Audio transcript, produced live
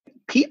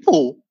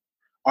people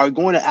are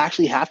going to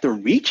actually have to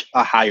reach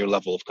a higher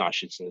level of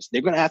consciousness.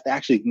 They're going to have to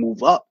actually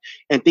move up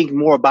and think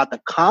more about the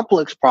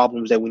complex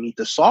problems that we need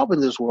to solve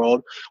in this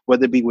world,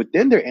 whether it be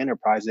within their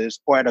enterprises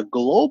or at a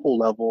global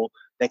level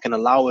that can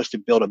allow us to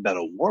build a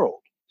better world.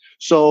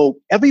 So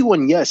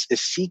everyone, yes,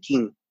 is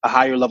seeking a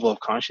higher level of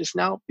consciousness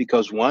now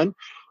because one,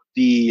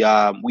 we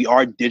are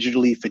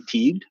digitally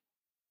fatigued.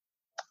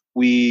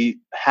 We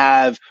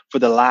have, for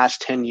the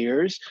last 10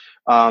 years,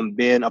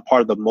 been a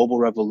part of the mobile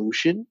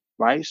revolution,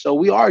 right? So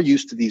we are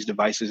used to these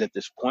devices at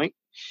this point.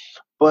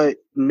 But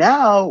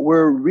now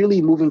we're really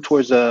moving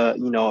towards a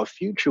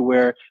future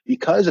where,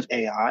 because of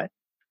AI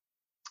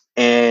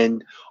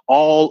and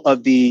all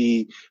of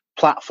the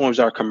platforms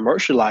that are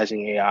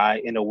commercializing AI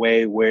in a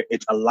way where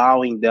it's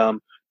allowing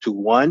them to,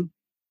 one,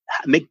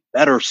 make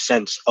better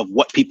sense of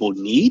what people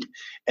need,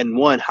 and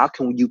one, how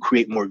can you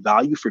create more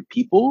value for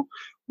people?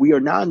 We are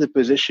now in the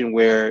position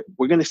where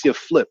we're going to see a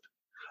flip.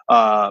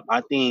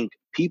 I think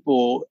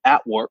people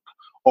at work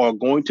are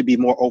going to be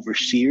more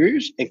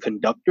overseers and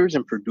conductors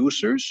and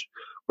producers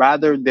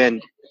rather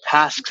than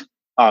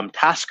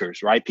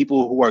taskers, right?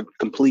 People who are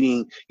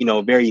completing,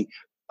 very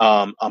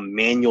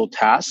manual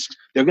tasks.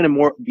 They're going to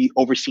more be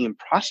overseeing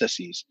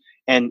processes.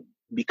 And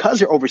because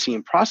they're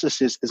overseeing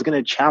processes, it's going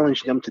to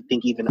challenge them to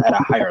think even at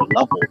a higher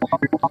level.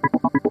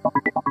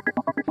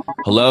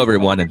 Hello,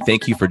 everyone, and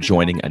thank you for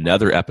joining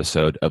another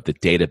episode of the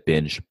Data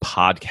Binge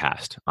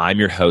podcast. I'm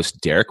your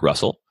host, Derek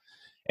Russell,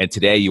 and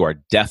today you are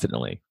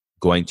definitely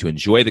going to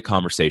enjoy the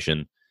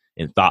conversation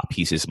and thought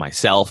pieces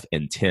myself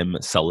and Tim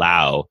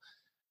Salau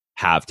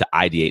have to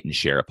ideate and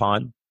share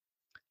upon.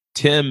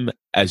 Tim,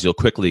 as you'll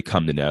quickly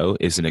come to know,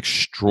 is an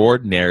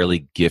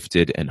extraordinarily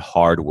gifted and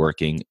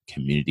hardworking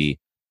community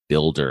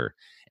builder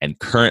and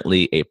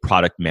currently a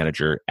product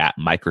manager at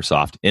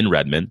Microsoft in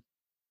Redmond.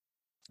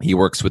 He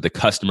works with the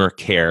customer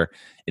care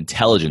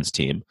intelligence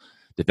team,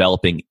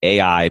 developing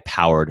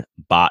AI-powered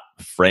bot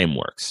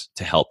frameworks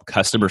to help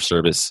customer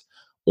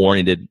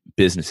service-oriented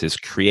businesses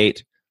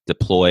create,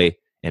 deploy,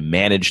 and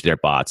manage their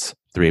bots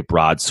through a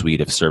broad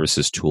suite of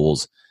services,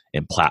 tools,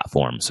 and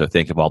platforms. So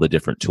think of all the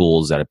different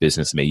tools that a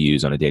business may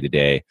use on a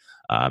day-to-day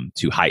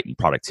to heighten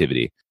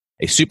productivity.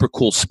 A super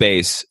cool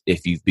space.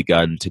 If you've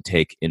begun to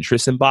take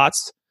interest in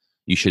bots,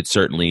 you should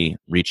certainly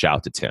reach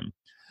out to Tim.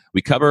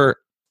 We cover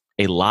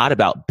a lot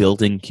about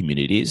building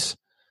communities.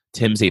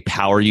 Tim's a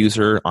power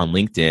user on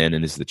LinkedIn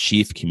and is the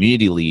chief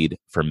community lead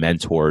for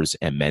mentors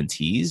and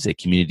mentees, a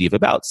community of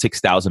about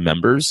 6,000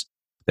 members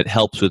that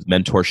helps with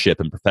mentorship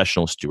and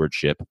professional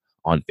stewardship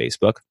on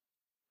Facebook.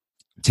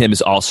 Tim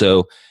is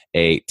also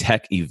a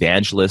tech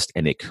evangelist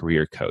and a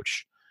career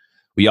coach.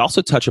 We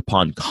also touch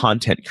upon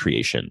content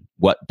creation,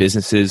 what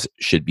businesses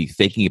should be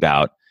thinking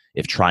about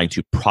if trying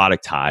to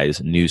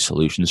productize new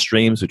solution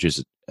streams, which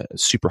is a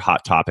super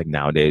hot topic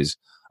nowadays,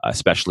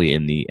 especially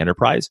in the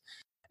enterprise,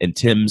 and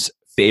Tim's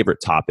favorite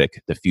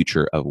topic, the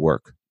future of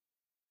work.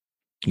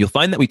 You'll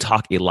find that we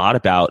talk a lot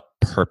about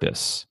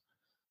purpose,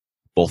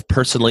 both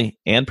personally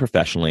and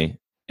professionally,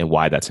 and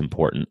why that's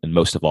important. And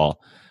most of all,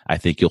 I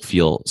think you'll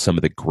feel some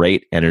of the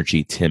great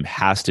energy Tim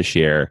has to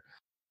share.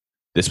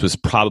 This was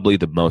probably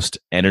the most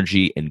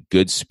energy and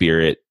good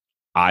spirit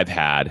I've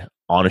had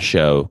on a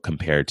show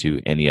compared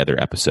to any other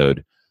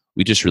episode.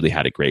 We just really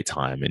had a great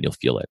time, and you'll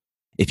feel it.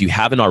 If you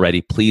haven't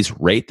already, please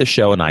rate the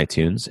show on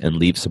iTunes and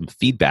leave some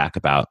feedback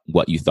about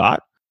what you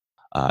thought.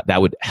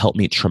 That would help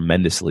me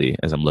tremendously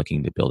as I'm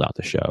looking to build out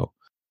the show.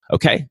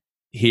 Okay,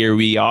 here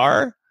we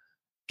are.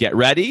 Get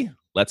ready.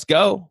 Let's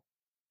go.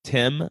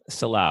 Tim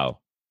Salau.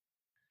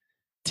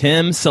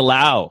 Tim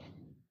Salau,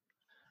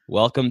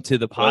 welcome to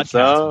the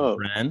podcast,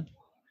 my friend.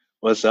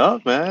 What's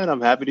up, man?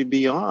 I'm happy to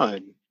be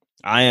on.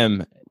 I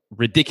am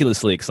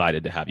ridiculously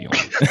excited to have you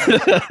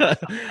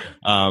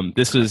on.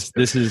 This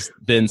has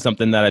been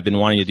something that I've been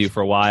wanting to do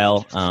for a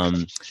while.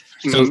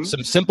 So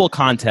some simple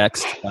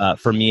context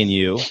for me and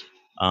you.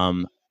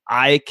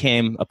 I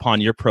came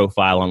upon your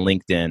profile on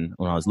LinkedIn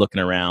when I was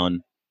looking around.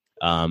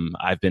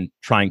 I've been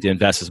trying to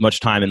invest as much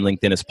time in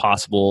LinkedIn as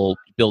possible,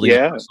 building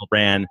a personal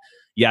brand,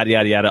 yada,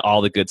 yada, yada,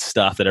 all the good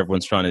stuff that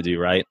everyone's trying to do,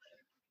 right?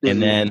 Mm-hmm.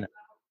 And then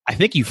I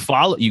think you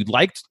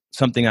liked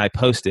something I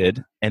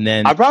posted, and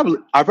then I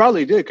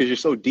probably did because you're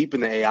so deep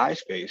in the AI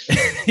space.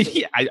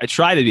 Yeah, I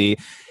try to be.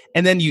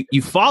 And then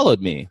you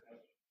followed me,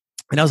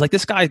 and I was like,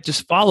 this guy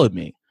just followed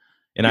me.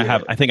 And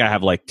I think I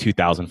have like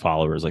 2,000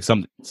 followers, like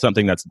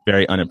something that's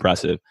very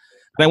unimpressive.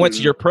 And I went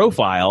to your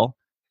profile,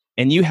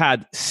 and you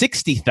had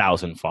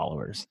 60,000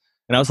 followers,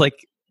 and I was like,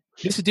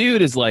 this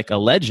dude is like a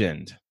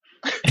legend.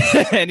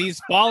 And he's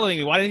following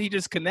me. Why didn't he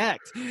just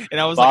connect? And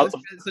I was like,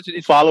 this is such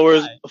an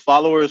followers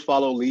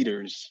follow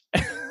leaders.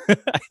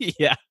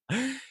 Yeah.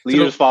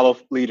 Leaders follow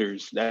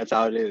leaders. That's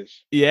how it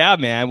is. Yeah,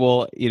 man.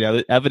 Well,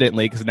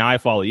 evidently, because now I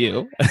follow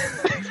you.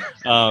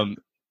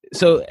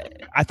 So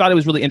I thought it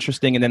was really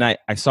interesting. And then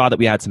I saw that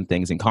we had some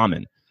things in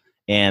common.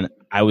 And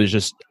I was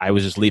just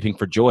leaping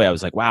for joy. I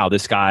was like, wow,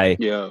 this guy,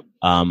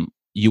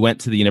 you went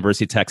to the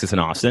University of Texas in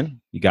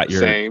Austin. You got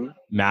your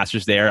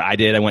master's there. I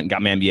did. I went and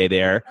got my MBA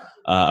there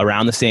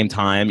around the same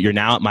time. You're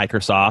now at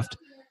Microsoft.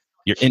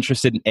 you're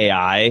interested in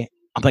AI.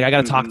 I'm like, I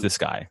got to talk to this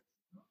guy.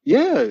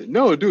 Yeah,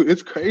 no, dude,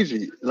 it's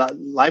crazy.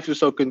 Life is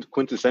so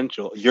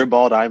quintessential. You're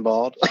bald, I'm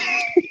bald.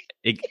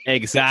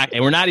 Exactly.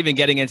 And we're not even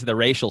getting into the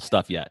racial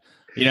stuff yet.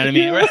 You know what I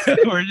mean?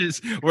 Yeah.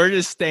 we're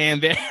just staying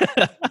there.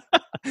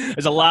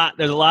 There's a lot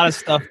of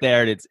stuff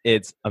there. And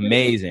it's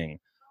amazing.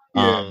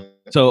 Yeah.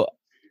 So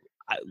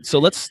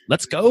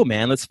let's go,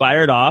 man. Let's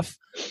fire it off.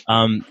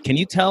 Can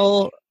you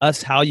tell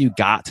us how you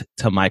got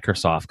to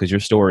Microsoft? Because your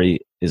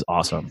story is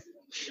awesome.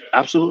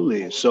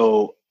 Absolutely.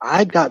 So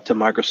I got to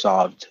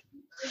Microsoft.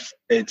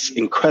 It's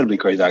incredibly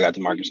crazy I got to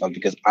Microsoft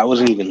because I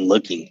wasn't even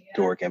looking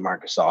to work at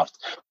Microsoft.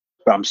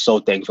 But I'm so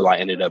thankful I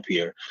ended up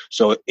here.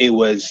 So it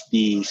was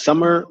the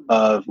summer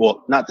of,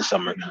 well, not the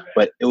summer,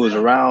 but it was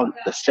around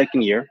the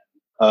second year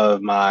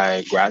of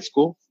my grad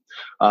school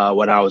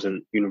when I was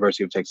in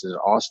University of Texas at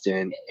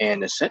Austin.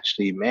 And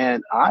essentially,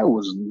 man, I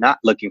was not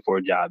looking for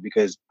a job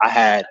because I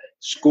had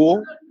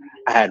school.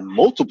 I had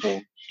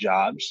multiple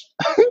jobs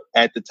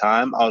at the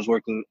time. I was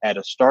working at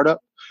a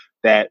startup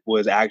that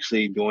was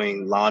actually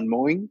doing lawn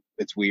mowing.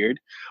 It's weird.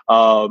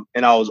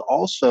 And I was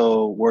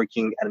also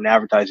working at an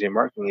advertising and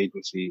marketing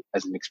agency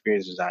as an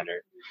experience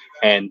designer.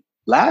 And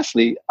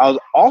lastly, I was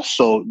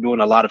also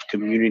doing a lot of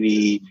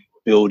community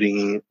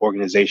building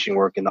organization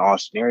work in the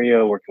Austin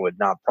area, working with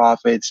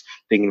nonprofits,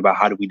 thinking about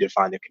how do we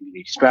define their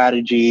community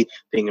strategy,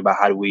 thinking about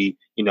how do we,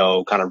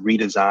 kind of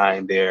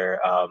redesign their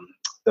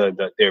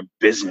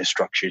business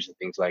structures and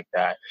things like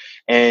that.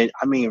 And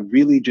I mean,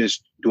 really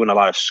just doing a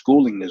lot of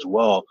schooling as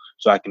well,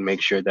 so I can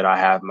make sure that I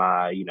have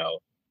my,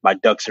 my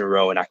ducks in a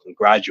row and I can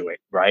graduate,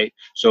 right?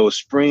 So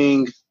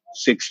spring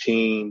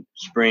 17,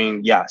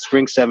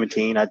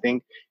 I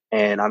think.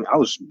 And I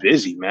was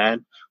busy,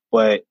 man.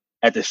 But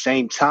at the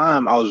same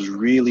time, I was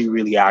really,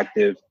 really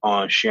active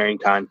on sharing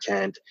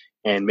content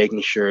and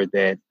making sure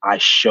that I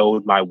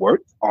showed my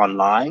work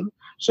online.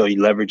 So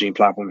you're leveraging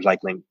platforms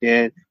like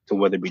LinkedIn to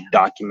whether it be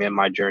document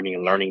my journey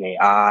in learning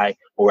AI,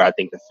 or where I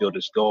think the field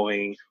is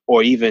going,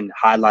 or even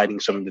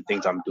highlighting some of the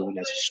things I'm doing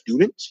as a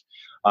student.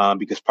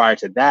 Because prior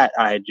to that,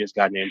 I had just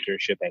gotten an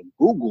internship at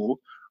Google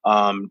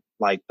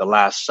like the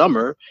last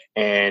summer,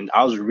 and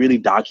I was really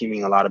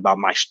documenting a lot about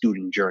my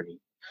student journey.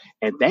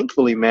 And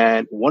thankfully,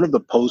 man, one of the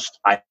posts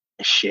I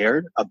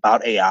shared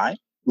about AI,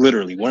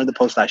 literally one of the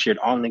posts I shared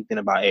on LinkedIn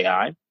about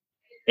AI,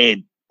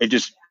 it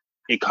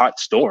caught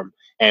storm.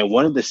 And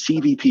one of the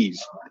CVPs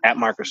at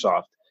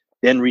Microsoft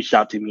then reached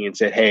out to me and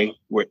said, hey,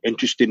 we're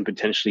interested in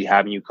potentially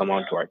having you come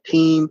onto our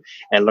team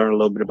and learn a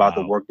little bit about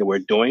the work that we're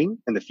doing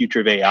in the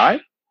future of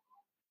AI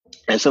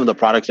and some of the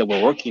products that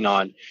we're working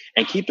on.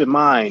 And keep in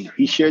mind,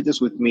 he shared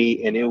this with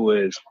me, and it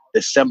was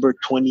December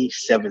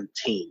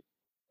 2017.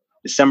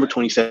 December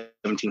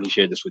 2017, he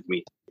shared this with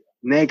me.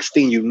 Next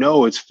thing you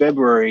know, it's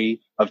February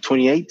of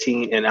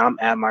 2018, and I'm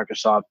at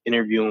Microsoft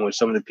interviewing with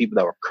some of the people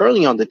that were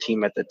currently on the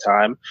team at the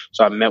time.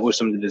 So I met with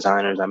some of the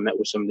designers, I met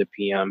with some of the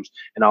PMs,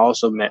 and I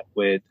also met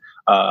with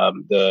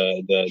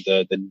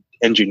the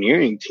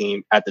engineering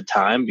team at the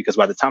time, because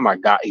by the time I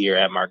got here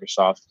at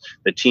Microsoft,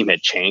 the team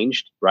had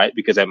changed, right?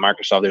 Because at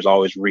Microsoft, there's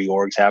always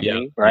reorgs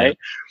happening, right? Yeah.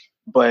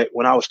 But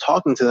when I was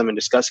talking to them and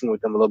discussing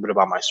with them a little bit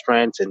about my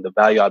strengths and the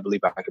value I believe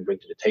I could bring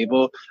to the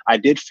table, I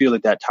did feel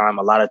at that time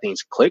a lot of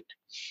things clicked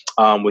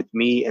with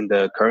me and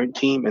the current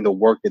team and the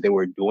work that they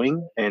were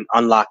doing and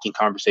unlocking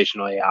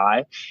conversational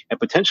AI and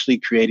potentially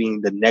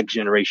creating the next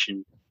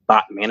generation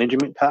bot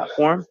management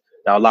platform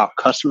that allow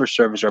customer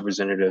service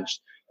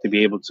representatives to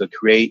be able to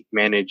create,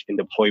 manage, and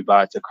deploy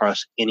bots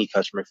across any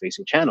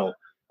customer-facing channel.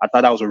 I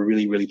thought that was a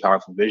really, really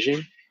powerful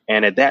vision.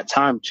 And at that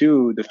time,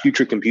 too, the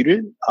Future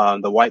Computed,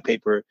 the white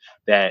paper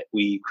that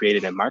we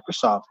created at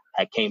Microsoft,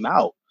 had came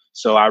out.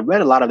 So I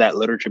read a lot of that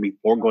literature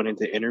before going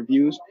into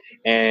interviews,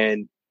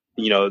 and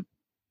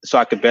so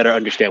I could better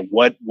understand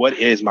what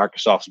is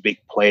Microsoft's big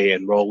play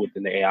and role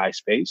within the AI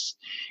space.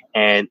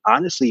 And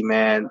honestly,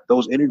 man,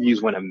 those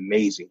interviews went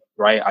amazing,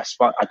 right? I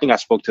think I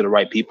spoke to the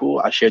right people.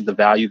 I shared the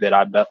value that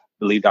I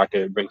believed I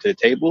could bring to the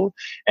table.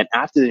 And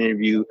after the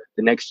interview,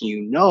 the next thing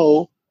you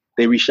know,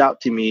 they reached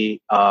out to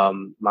me.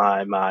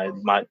 My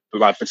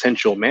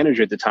potential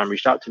manager at the time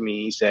reached out to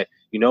me. He said,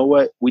 you know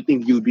what? We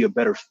think you would be a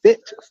better fit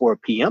for a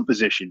PM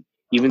position,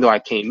 even though I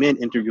came in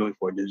interviewing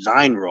for a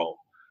design role,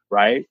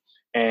 right?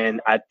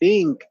 And I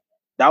think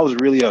that was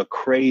really a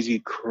crazy,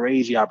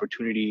 crazy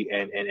opportunity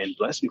and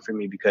blessing for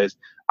me, because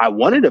I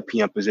wanted a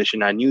PM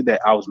position. I knew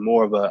that I was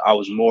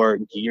more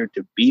geared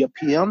to be a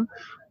PM,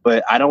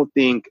 but I don't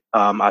think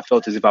I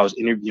felt as if I was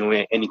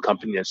interviewing at any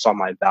company that saw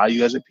my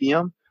value as a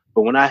PM.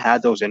 But when I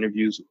had those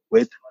interviews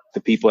with the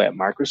people at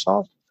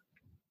Microsoft,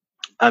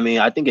 I mean,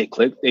 I think it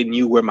clicked. They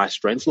knew where my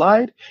strengths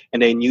lied,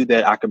 and they knew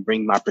that I could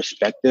bring my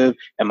perspective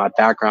and my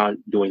background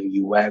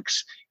doing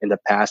UX in the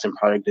past and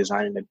product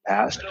design in the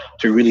past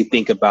to really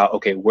think about,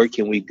 okay, where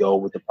can we go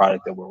with the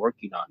product that we're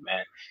working on,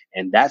 man?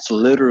 And that's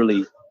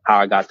literally how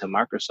I got to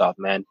Microsoft,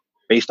 man,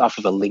 based off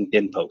of a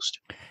LinkedIn post.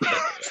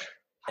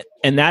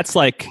 And that's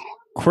like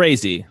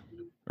crazy,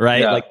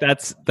 right? Yeah. Like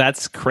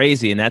that's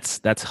crazy, and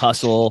that's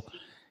hustle.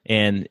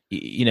 And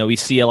we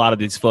see a lot of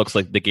these folks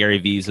like the Gary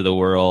V's of the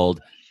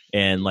world,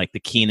 and like the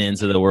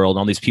Keenans of the world,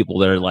 all these people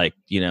that are like,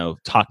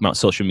 talking about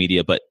social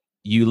media, but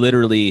you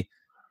literally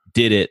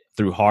did it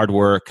through hard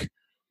work,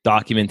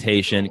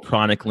 documentation,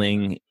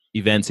 chronicling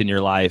events in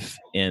your life,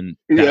 and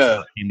that's Yeah.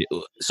 how it came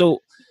to. So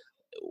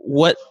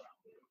what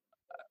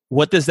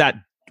does that,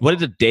 what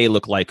did a day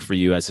look like for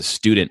you as a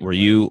student? Were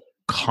you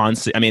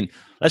constant? I mean,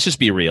 let's just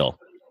be real.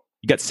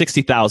 You got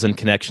 60,000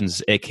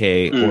 connections,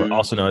 aka or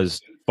also known as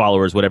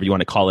followers, whatever you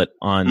want to call it,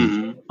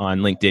 on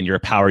LinkedIn. You're a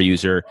power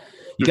user.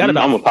 You got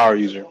about, I'm a power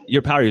user. You're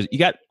a power user. You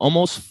got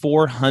almost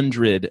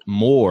 400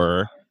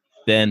 more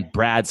than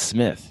Brad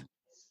Smith,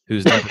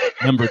 who's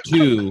number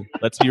two.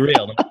 Let's be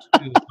real. Number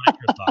two is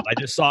Microsoft. I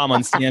just saw him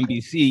on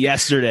CNBC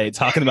yesterday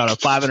talking about a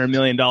 $500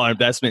 million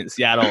investment in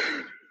Seattle.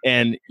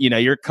 And,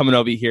 you're coming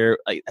over here.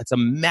 Like, that's a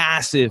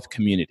massive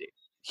community.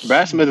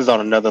 Brad Smith is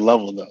on another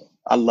level, though.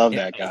 I love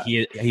that guy.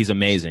 He's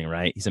amazing,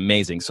 right? He's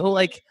amazing. So,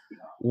 like,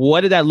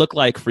 what did that look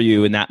like for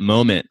you in that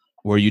moment?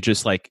 Were you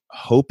just, like,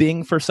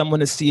 hoping for someone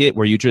to see it?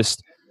 Were you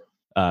just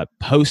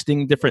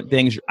posting different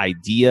things,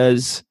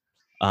 ideas?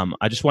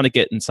 I just want to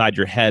get inside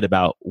your head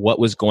about what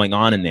was going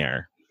on in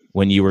there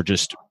when you were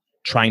just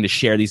trying to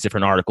share these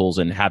different articles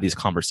and have these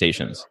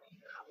conversations.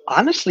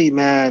 Honestly,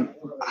 man,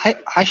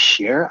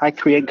 I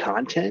create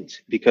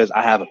content because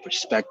I have a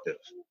perspective,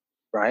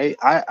 right?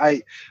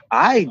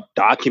 I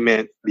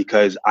document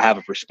because I have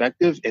a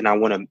perspective, and I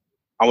want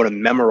to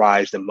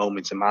memorize the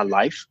moments in my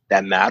life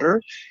that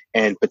matter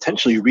and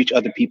potentially reach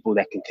other people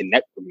that can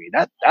connect with me.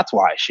 That's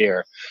why I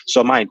share.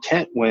 So my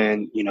intent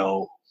when,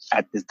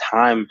 at the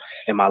time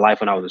in my life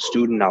when I was a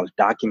student, I was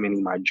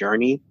documenting my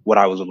journey, what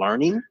I was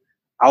learning.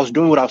 I was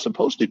doing what I was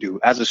supposed to do.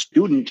 As a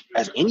student,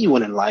 as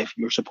anyone in life,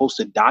 you're supposed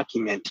to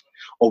document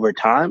over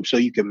time so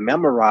you can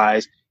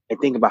memorize and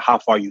think about how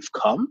far you've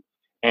come,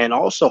 and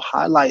also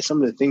highlight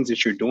some of the things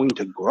that you're doing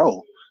to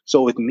grow.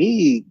 So with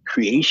me,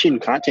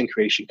 content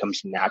creation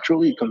comes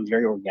naturally, it comes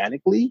very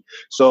organically.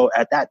 So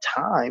at that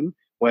time,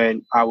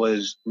 when I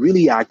was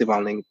really active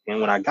on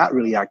LinkedIn, when I got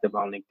really active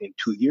on LinkedIn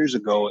 2 years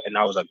ago, and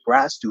I was a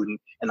grad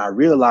student, and I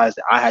realized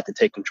that I had to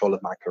take control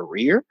of my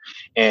career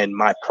and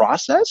my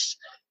process,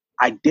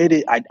 I did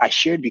it. I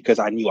shared because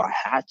I knew I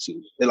had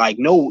to. They're like,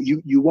 no,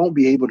 you won't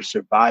be able to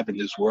survive in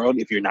this world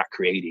if you're not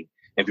creating,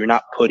 if you're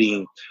not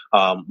putting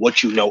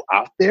what you know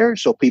out there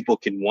so people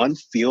can, one,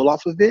 feel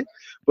off of it,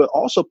 but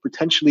also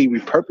potentially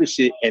repurpose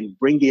it and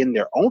bring in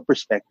their own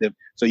perspective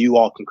so you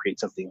all can create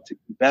something to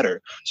be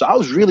better. So I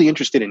was really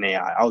interested in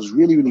AI. I was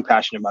really, really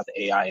passionate about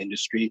the AI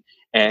industry.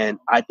 And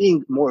I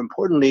think more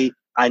importantly,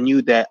 I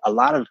knew that a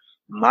lot of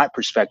my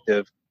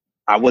perspective,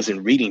 I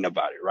wasn't reading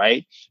about it,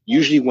 right?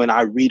 Usually when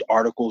I read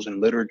articles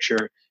and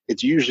literature,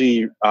 it's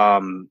usually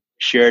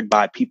shared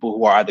by people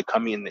who are either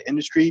coming in the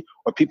industry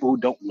or people who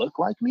don't look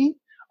like me,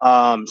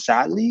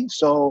 sadly.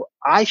 So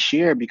I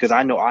share because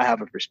I know I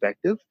have a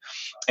perspective,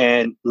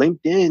 and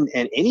LinkedIn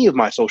and any of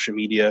my social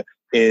media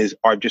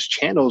are just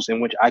channels in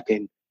which I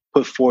can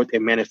put forth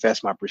and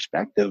manifest my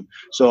perspective.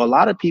 So a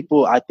lot of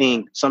people, I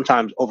think,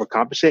 sometimes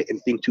overcompensate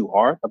and think too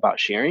hard about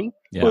sharing.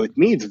 Yeah. But with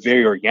me, it's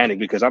very organic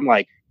because I'm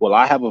like, well,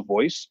 I have a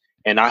voice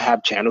and I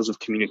have channels of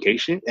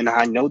communication, and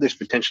I know there's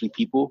potentially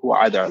people who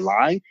are either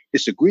lie,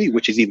 disagree,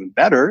 which is even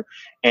better,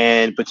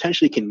 and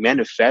potentially can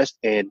manifest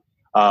and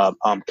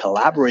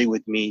collaborate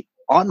with me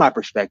on my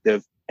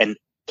perspective and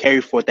carry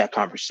forth that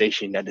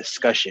conversation, that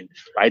discussion,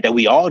 right? That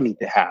we all need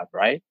to have,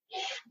 right?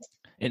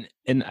 And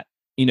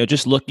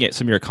just looking at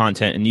some of your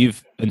content, and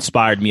you've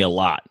inspired me a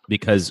lot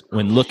because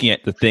when looking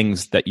at the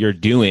things that you're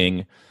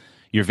doing,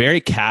 you're very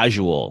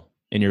casual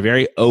and you're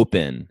very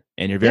open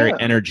and you're very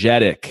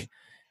energetic.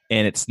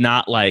 And it's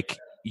not like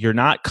you're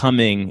not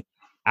coming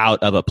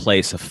out of a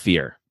place of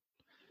fear.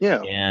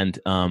 Yeah. And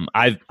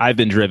I've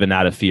been driven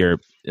out of fear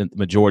in the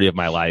majority of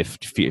my life,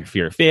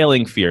 fear of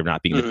failing, fear of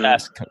not being the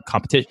best,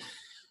 competition.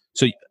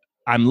 So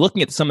I'm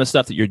looking at some of the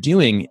stuff that you're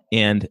doing,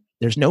 and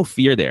there's no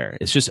fear there.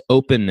 It's just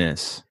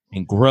openness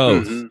and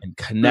growth and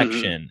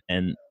connection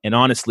and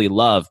honestly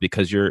love,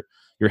 because you're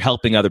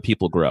helping other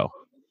people grow.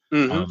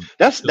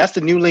 That's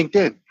the new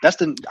LinkedIn. I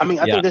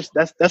think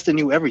that's the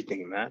new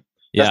everything, man.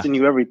 That's the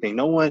new everything.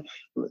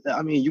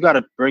 You got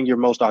to bring your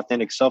most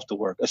authentic self to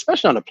work,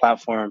 especially on a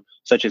platform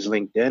such as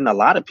LinkedIn. A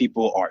lot of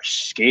people are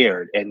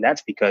scared, and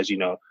that's because,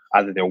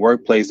 either their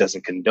workplace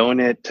doesn't condone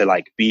it to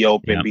like be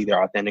open, be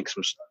their authentic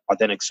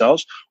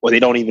selves, or they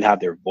don't even have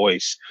their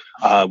voice.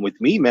 With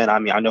me, man, I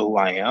know who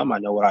I am. I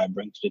know what I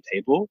bring to the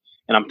table.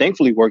 And I'm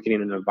thankfully working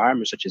in an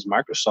environment such as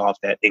Microsoft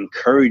that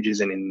encourages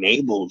and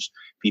enables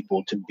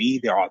people to be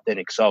their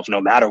authentic selves,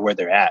 no matter where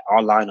they're at,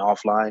 online,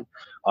 offline,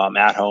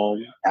 at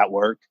home, at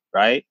work,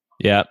 right?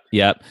 Yeah.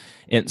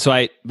 And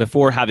so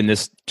before having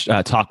this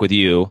talk with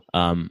you,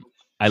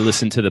 I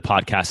listened to the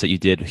podcast that you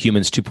did,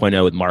 Humans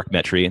 2.0 with Mark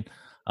Metry.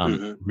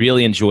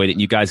 Really enjoyed it.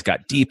 And you guys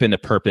got deep into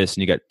purpose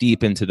and you got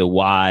deep into the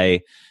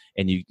why.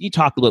 And you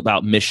talked a little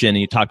about mission, and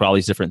you talked about all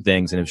these different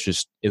things, and it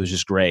was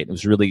just great. It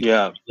was really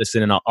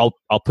listen, and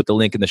I'll put the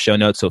link in the show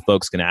notes so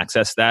folks can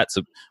access that.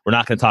 So we're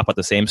not going to talk about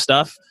the same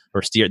stuff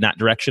or steer in that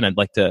direction. I'd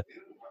like to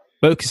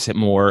focus it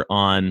more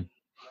on,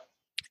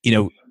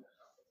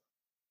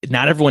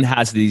 not everyone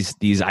has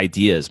these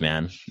ideas,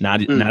 man.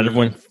 Not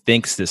everyone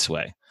thinks this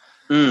way.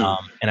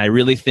 And I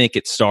really think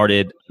it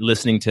started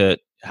listening to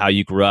how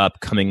you grew up,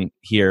 coming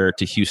here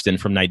to Houston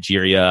from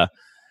Nigeria,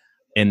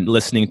 and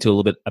listening to a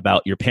little bit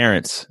about your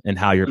parents and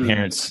how your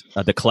parents,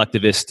 the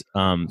collectivist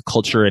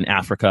culture in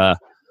Africa.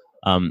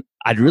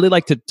 I'd really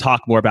like to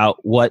talk more about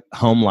what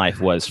home life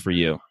was for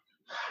you,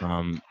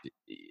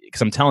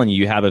 because I'm telling you,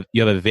 you have a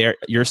very,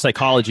 your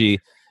psychology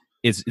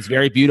is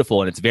very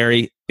beautiful, and it's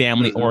very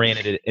family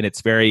oriented, and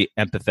it's very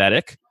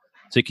empathetic.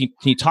 So can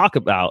you talk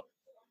about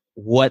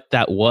what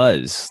that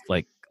was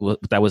like? What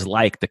that was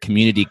like, the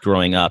community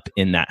growing up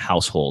in that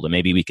household, and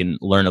maybe we can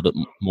learn a bit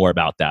more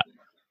about that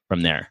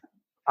from there.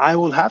 I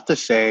will have to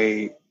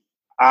say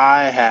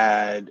I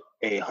had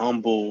a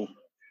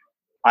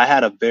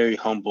very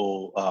humble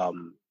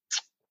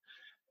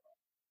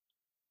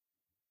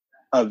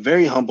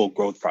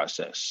growth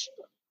process.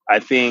 I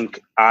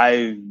think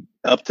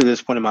up to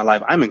this point in my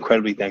life, I'm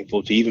incredibly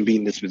thankful to even be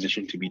in this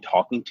position to be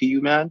talking to you,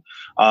 man.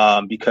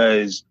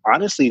 Because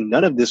honestly,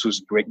 none of this was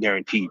great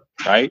guaranteed,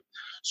 right?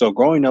 So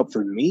growing up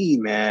for me,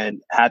 man,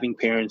 having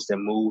parents that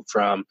moved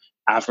from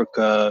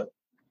Africa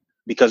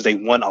because they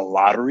won a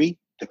lottery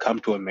to come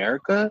to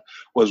America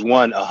was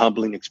a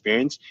humbling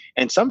experience.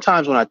 And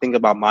sometimes when I think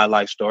about my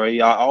life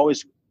story, I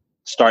always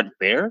start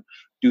there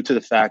due to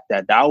the fact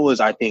that was,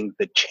 I think,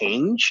 the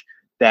change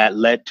that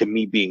led to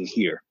me being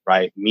here,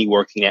 right? Me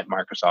working at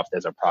Microsoft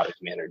as a product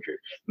manager,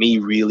 me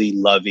really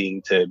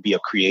loving to be a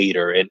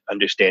creator and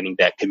understanding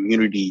that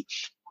community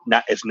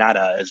it's not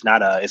a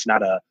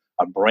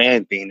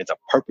brand thing, it's a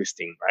purpose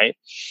thing, right?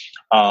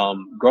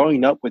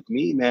 Growing up with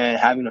me, man,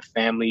 having a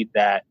family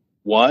that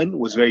one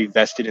was very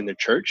vested in the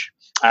church.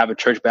 I have a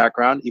church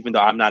background, even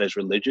though I'm not as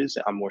religious,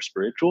 I'm more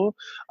spiritual.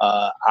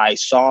 I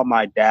saw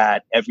my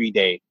dad every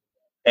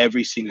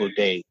single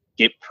day,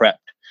 get prepped,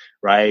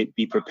 right?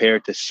 Be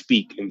prepared to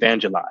speak,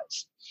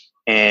 evangelize.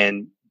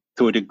 And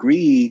to a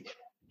degree,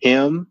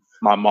 him,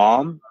 my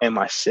mom, and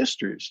my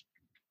sisters,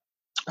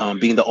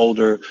 being the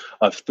older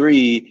of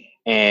three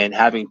and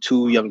having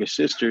two younger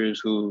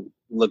sisters who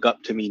look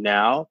up to me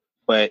now.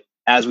 But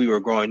as we were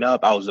growing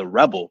up, I was a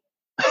rebel.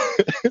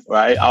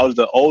 Right? I was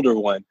the older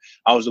one.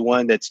 I was the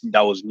one that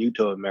was new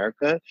to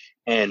America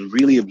and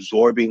really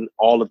absorbing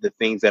all of the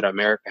things that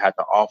America had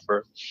to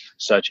offer,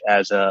 such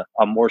as a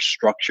more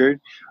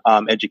structured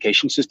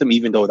education system.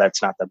 Even though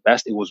that's not the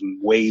best, it was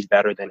way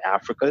better than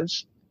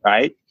Africa's,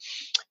 right?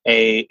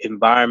 A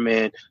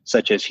environment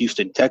such as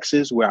Houston,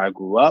 Texas, where I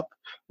grew up,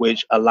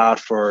 which allowed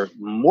for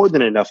more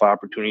than enough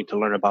opportunity to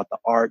learn about the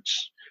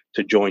arts,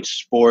 to join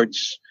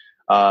sports,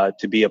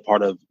 to be a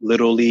part of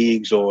little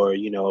leagues or,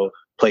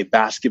 play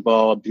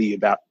basketball, be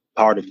about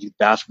part of youth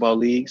basketball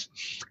leagues,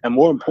 and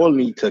more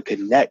importantly, to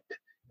connect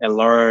and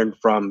learn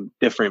from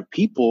different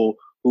people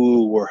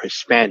who were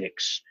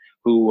Hispanics,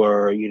 who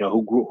were,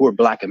 who were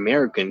Black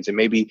Americans and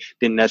maybe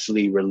didn't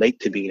necessarily relate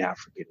to being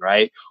African,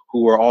 right?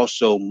 Who were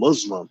also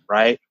Muslim,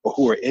 right? Or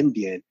who were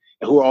Indian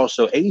and who were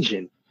also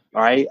Asian,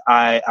 right?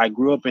 I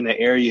grew up in an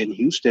area in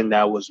Houston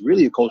that was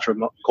really a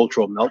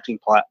cultural melting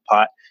pot.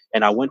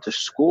 And I went to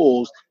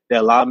schools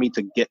that allowed me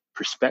to get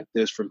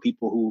perspectives from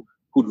people who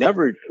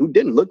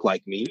didn't look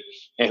like me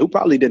and who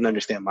probably didn't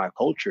understand my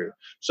culture.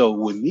 So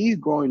with me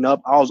growing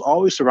up, I was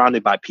always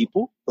surrounded by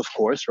people, of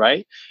course,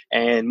 right?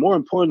 And more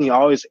importantly, I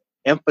always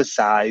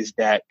emphasized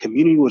that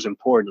community was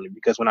important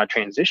because when I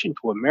transitioned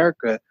to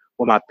America,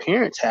 what my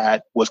parents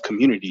had was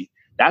community.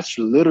 That's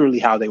literally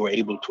how they were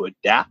able to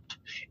adapt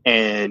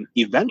and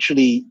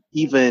eventually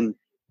even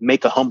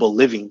make a humble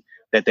living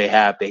that they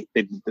have,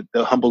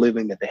 the humble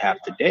living that they have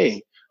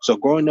today. So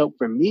growing up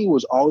for me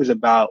was always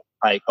about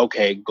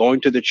going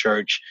to the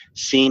church,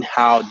 seeing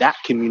how that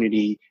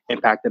community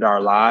impacted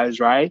our lives,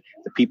 right?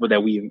 The people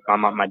that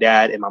my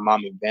dad and my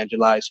mom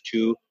evangelized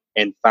to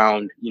and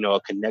found, a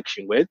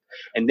connection with.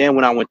 And then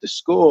when I went to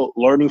school,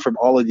 learning from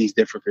all of these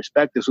different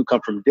perspectives who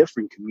come from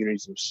different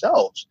communities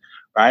themselves,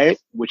 right?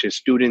 Which is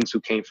students who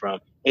came from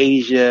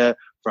Asia,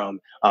 from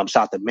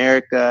South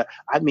America.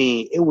 I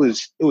mean, it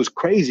was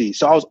crazy.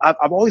 So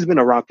I've always been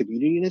around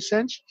community in a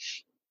sense.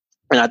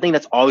 And I think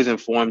that's always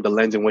informed the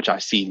lens in which I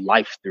see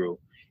life through.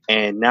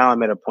 And now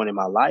I'm at a point in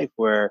my life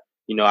where,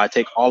 I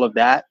take all of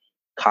that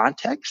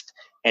context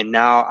and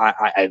now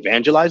I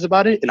evangelize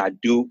about it. And I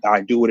do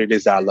what it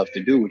is that I love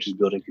to do, which is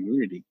building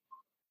community.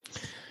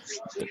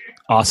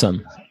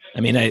 Awesome.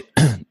 I mean,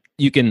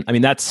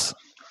 that's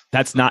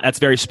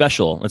very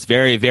special. It's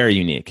very, very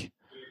unique.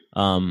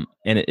 And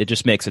it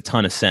just makes a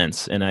ton of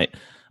sense. And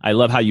I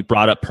love how you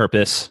brought up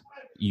purpose.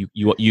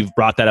 You've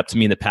brought that up to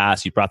me in the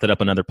past. You brought that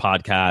up on other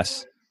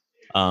podcasts.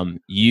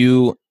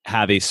 You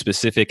have a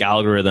specific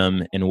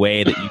algorithm and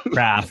way that you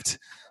craft,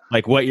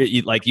 like what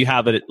you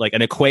have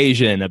an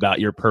equation about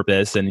your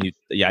purpose, and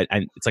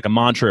it's like a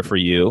mantra for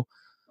you.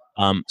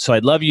 So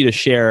I'd love you to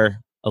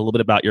share a little bit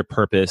about your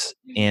purpose,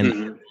 and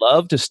I'd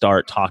love to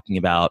start talking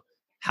about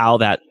how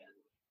that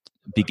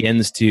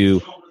begins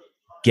to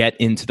get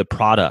into the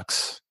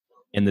products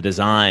and the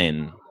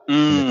design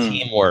and the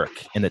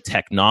teamwork and the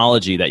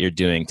technology that you're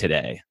doing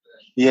today.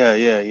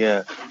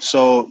 Yeah.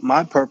 So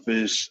my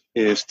purpose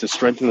is to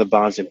strengthen the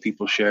bonds that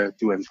people share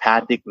through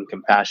empathic and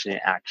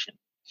compassionate action.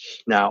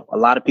 Now, a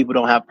lot of people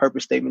don't have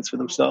purpose statements for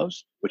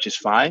themselves, which is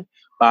fine.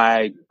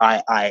 But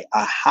I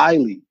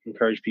highly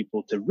encourage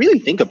people to really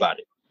think about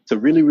it, to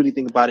really, really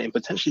think about it and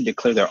potentially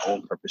declare their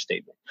own purpose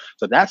statement.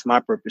 So that's my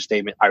purpose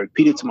statement. I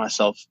repeat it to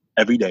myself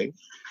every day.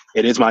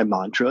 It is my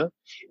mantra.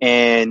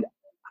 And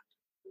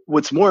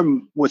what's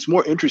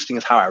more interesting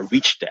is how I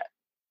reached that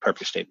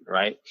purpose statement,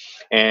 right?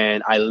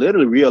 And I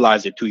literally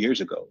realized it 2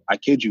 years ago. I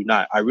kid you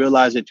not. I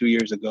realized it 2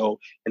 years ago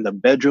in the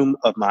bedroom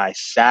of my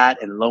sad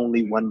and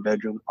lonely one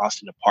bedroom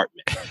Austin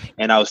apartment.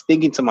 And I was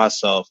thinking to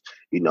myself,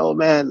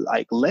 man,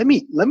 like let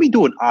me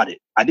do an audit.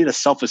 I did a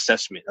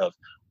self-assessment of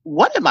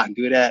what am I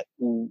good at?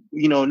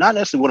 Not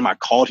necessarily what am I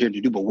called here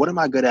to do, but what am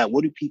I good at?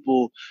 What do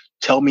people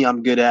tell me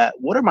I'm good at?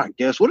 What are my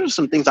gifts? What are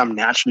some things I'm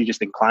naturally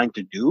just inclined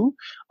to do?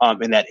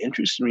 And that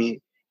interests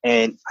me.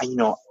 And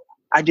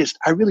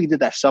I really did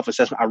that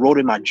self-assessment. I wrote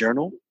in my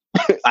journal.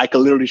 I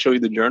could literally show you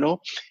the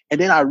journal. And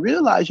then I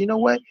realized, you know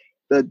what?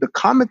 The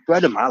common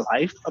thread of my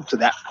life up to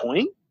that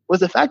point was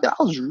the fact that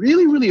I was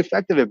really, really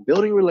effective at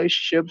building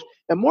relationships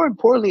and more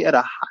importantly, at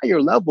a higher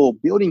level,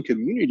 building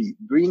community,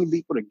 bringing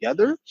people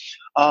together.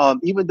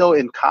 Even though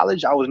in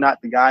college, I was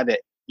not the guy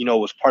that,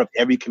 was part of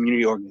every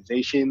community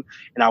organization.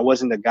 And I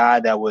wasn't the guy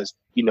that was,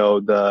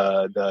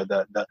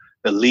 the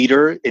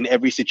leader in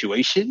every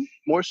situation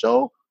more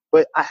so.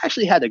 But I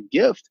actually had a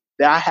gift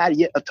that I had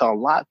yet to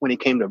unlock when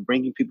it came to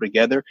bringing people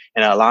together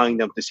and allowing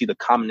them to see the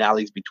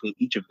commonalities between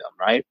each of them,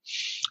 right?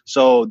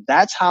 So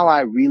that's how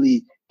I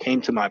really came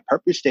to my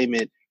purpose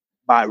statement,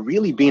 by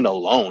really being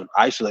alone,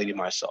 isolating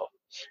myself.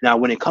 Now,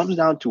 when it comes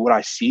down to what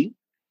I see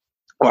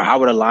or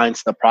how it aligns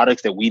to the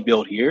products that we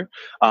build here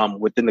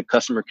within the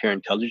customer care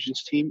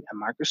intelligence team at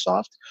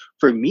Microsoft,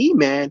 for me,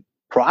 man,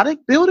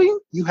 product building,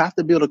 you have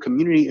to build a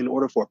community in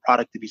order for a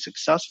product to be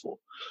successful.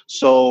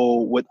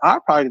 So with our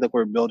product that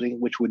we're building,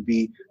 which would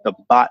be the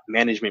bot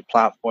management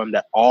platform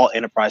that all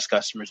enterprise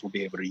customers will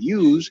be able to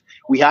use,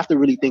 we have to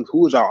really think,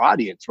 who is our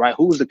audience, right?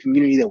 Who is the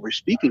community that we're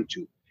speaking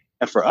to?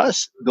 And for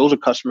us, those are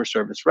customer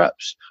service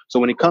reps. So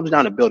when it comes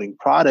down to building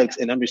products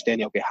and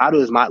understanding, okay, how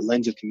does my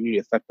lens of community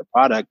affect the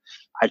product?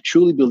 I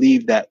truly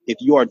believe that if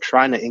you are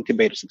trying to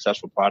incubate a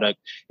successful product,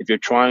 if you're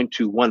trying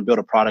to, one, build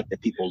a product that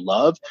people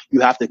love,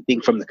 you have to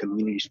think from the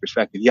community's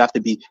perspective. You have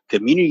to be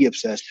community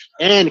obsessed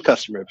and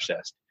customer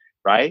obsessed,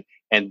 right?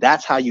 And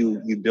that's how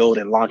you build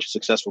and launch a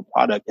successful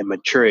product and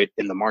mature it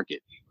in the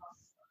market.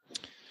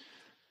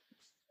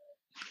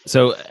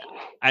 So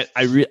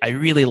I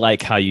really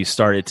like how you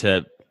started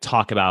to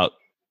talk about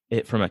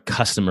it from a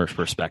customer's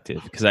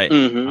perspective, because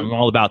I'm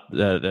all about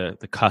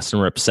the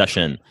customer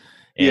obsession.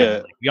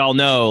 And we all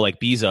know, like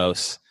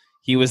Bezos,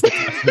 he was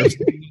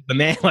the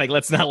man. Like,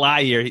 let's not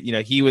lie here.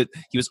 He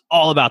was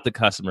all about the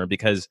customer,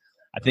 because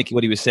I think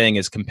what he was saying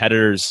is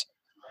competitors,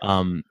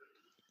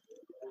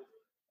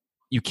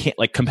 you can't,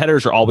 like,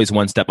 competitors are always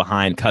one step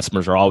behind.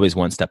 Customers are always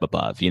one step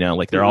above.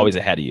 Like they're always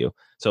ahead of you.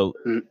 So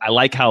I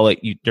like how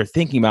they're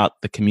thinking about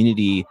the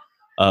community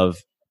of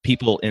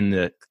people in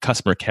the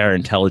customer care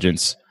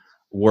intelligence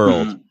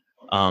world.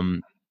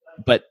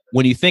 But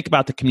when you think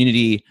about the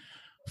community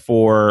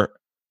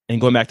and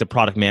going back to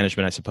product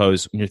management, I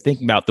suppose, when you're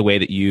thinking about the way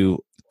that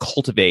you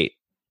cultivate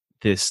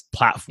this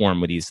platform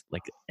with these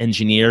like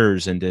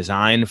engineers and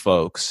design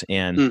folks,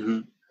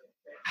 and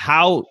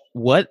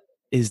what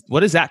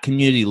does that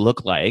community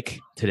look like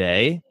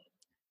today?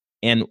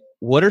 And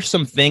what are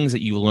some things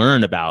that you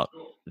learn about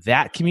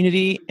that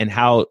community and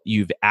how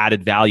you've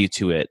added value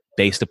to it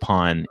based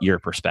upon your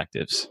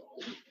perspectives?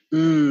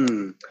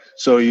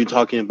 So you're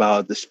talking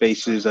about the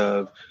spaces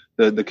of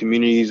the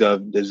communities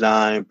of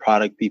design,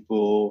 product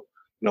people.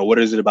 What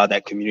is it about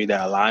that community that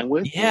I align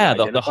with? Yeah,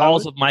 the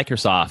halls of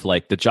Microsoft,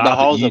 like the job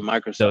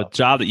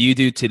that you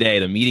do today,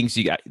 the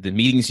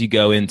meetings you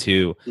go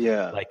into.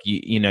 Yeah, like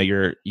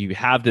you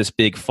have this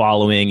big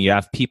following. You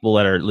have people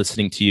that are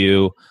listening to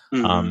you.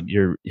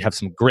 You have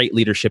some great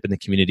leadership in the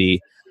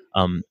community.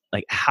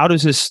 Like, how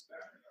does this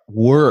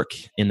work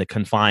in the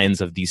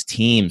confines of these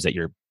teams that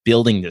you're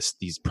building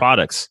these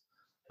products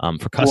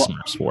for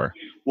customers for?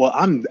 Well,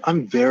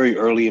 I'm very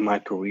early in my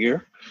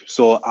career,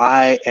 so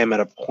I am at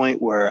a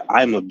point where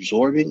I'm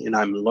absorbing and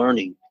I'm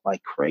learning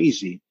like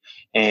crazy.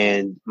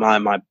 And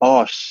my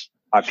boss,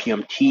 our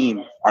PM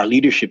team, our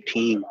leadership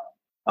team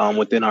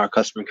within our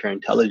customer care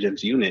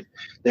intelligence unit,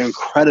 they're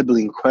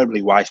incredibly,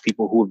 incredibly wise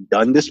people who have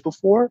done this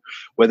before,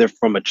 whether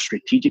from a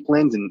strategic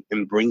lens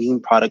and bringing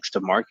products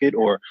to market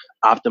or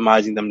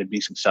optimizing them to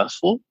be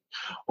successful,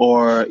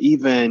 or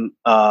even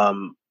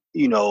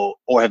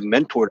or have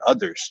mentored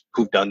others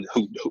who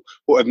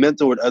have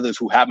mentored others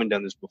who haven't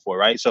done this before,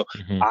 right? So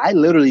I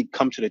literally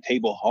come to the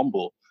table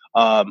humble.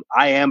 I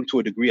am, to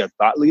a degree, a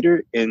thought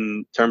leader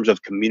in terms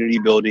of community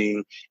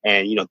building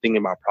and thinking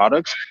about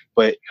products,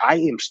 but I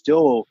am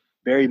still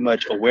very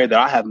much aware that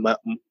I have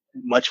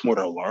much more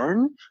to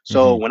learn.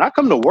 So when I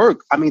come to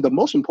work, I mean, the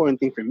most important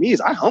thing for me is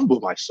I humble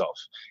myself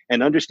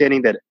and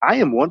understanding that I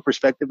am one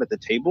perspective at the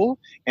table.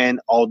 And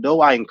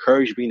although I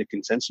encourage being a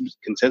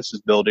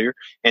consensus builder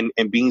and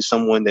being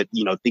someone that,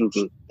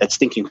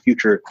 thinking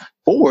future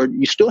forward,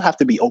 you still have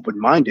to be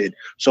open-minded.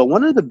 So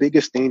one of the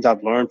biggest things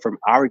I've learned from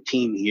our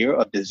team here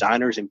of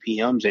designers and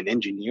PMs and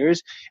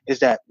engineers is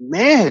that,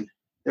 man,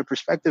 their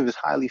perspective is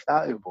highly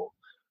valuable.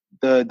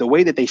 The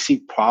way that they see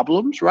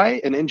problems,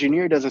 right? An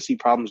engineer doesn't see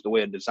problems the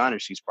way a designer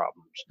sees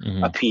problems.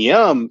 A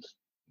PM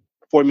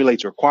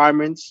formulates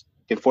requirements,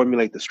 can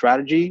formulate the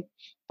strategy,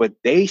 but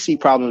they see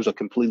problems a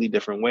completely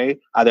different way,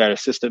 either at a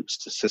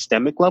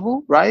systemic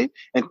level, right?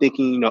 And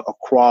thinking,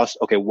 across,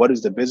 okay, what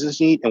does the business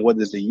need and what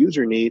does the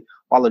user need?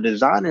 While a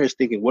designer is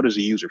thinking, what does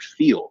the user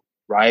feel,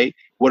 right?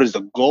 What is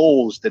the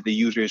goals that the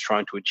user is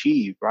trying to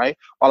achieve, right?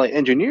 While an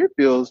engineer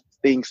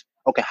thinks,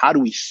 okay, how do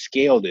we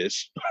scale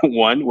this?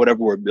 One, whatever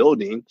we're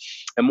building.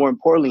 And more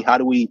importantly, how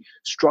do we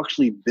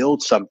structurally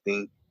build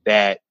something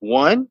that,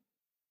 one,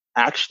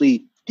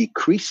 actually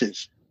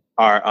decreases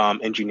our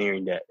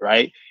engineering debt,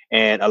 right?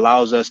 And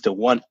allows us to,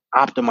 one,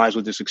 optimize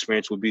what this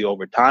experience would be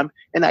over time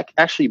and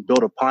actually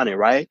build upon it,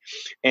 right?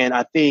 And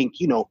I think,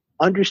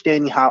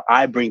 understanding how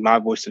I bring my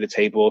voice to the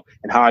table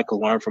and how I can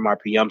learn from our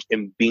PMs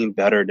and being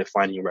better at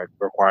defining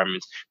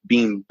requirements,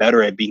 being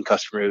better at being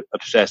customer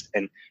obsessed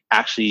and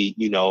actually,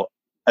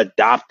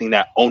 adopting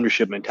that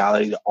ownership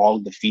mentality to all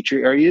of the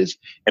feature areas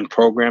and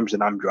programs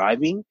that I'm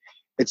driving.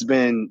 It's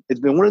been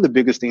one of the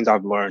biggest things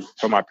I've learned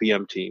from our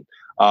PM team.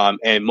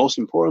 And most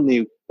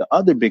importantly, the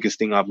other biggest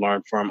thing I've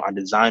learned from our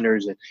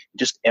designers and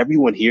just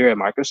everyone here at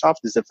Microsoft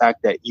is the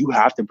fact that you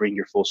have to bring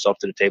your full self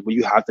to the table.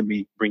 You have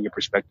to bring your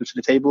perspective to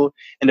the table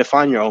and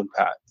define your own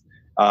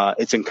path.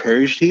 It's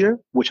encouraged here,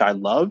 which I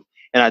love.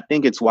 And I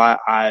think it's why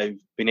I've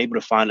been able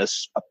to find a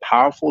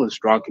powerful and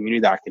strong community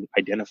that I can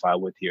identify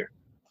with here.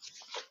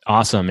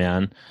 Awesome,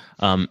 man.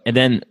 And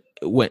then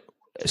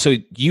so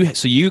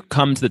you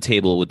come to the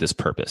table with this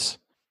purpose,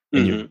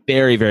 and you're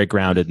very, very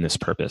grounded in this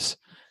purpose.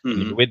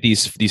 And you're with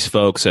these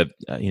folks of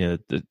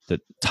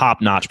the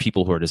top notch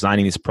people who are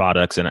designing these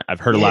products. And I've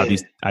heard a lot of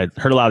these. I've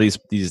heard a lot of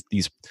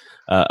these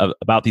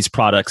about these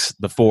products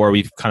before.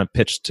 We've kind of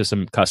pitched to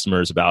some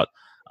customers about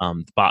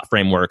bot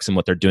frameworks and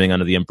what they're doing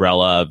under the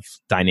umbrella of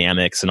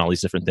Dynamics and all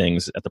these different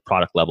things at the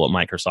product level at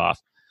Microsoft.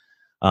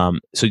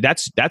 So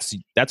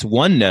that's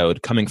one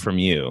node coming from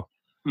you.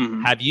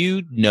 Have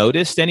you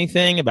noticed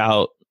anything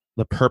about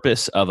the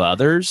purpose of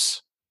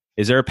others?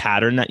 Is there a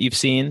pattern that you've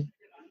seen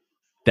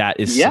that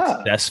is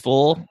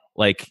successful?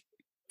 Like,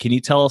 can you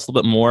tell us a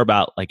little bit more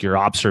about like your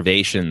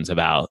observations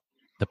about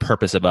the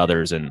purpose of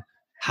others and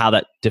how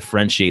that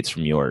differentiates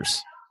from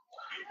yours?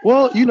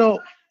 Well,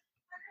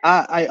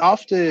 I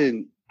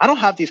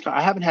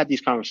haven't had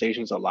these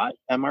conversations a lot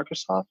at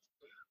Microsoft.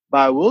 But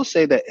I will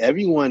say that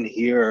everyone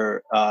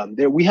here,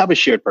 we have a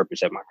shared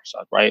purpose at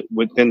Microsoft, right?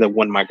 Within the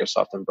one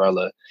Microsoft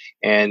umbrella.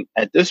 And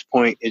at this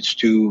point, it's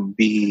to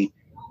be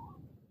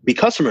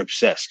customer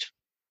obsessed.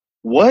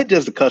 What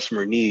does the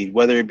customer need?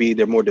 Whether it be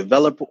they're more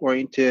developer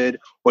oriented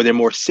or they're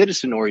more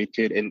citizen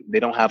oriented and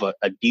they don't have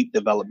a deep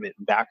development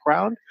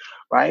background,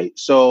 right?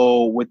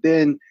 So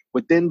within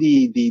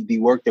the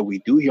work that we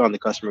do here on the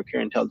customer care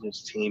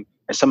intelligence team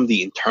and some of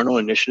the internal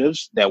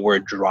initiatives that we're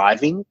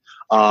driving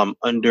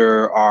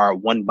under our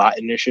One Bot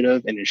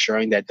initiative and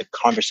ensuring that the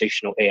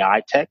conversational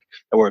AI tech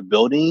that we're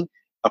building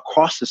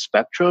across the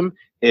spectrum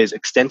is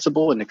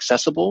extensible and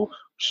accessible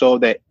so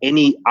that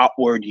any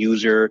outward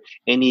user,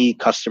 any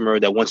customer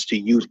that wants to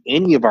use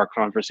any of our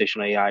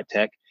conversational AI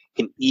tech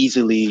can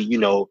easily,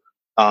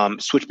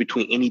 switch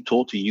between any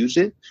tool to use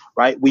it,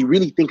 right? We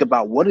really think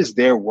about what is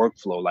their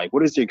workflow like?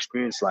 What is their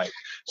experience like?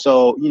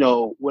 So,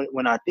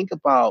 when I think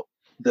about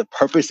the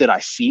purpose that I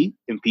see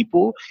in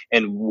people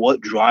and what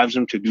drives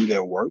them to do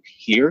their work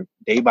here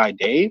day by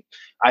day,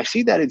 I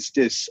see that it's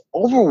this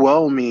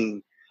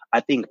overwhelming, I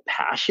think,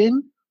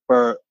 passion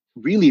for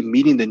really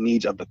meeting the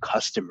needs of the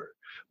customer,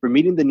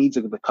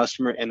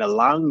 and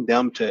allowing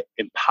them to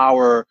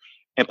empower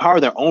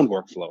their own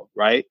workflow,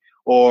 right?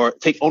 Or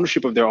take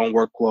ownership of their own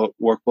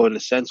workflow in the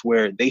sense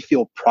where they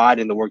feel pride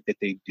in the work that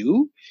they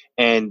do,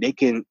 and they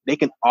can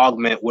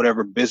augment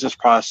whatever business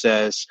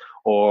process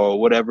or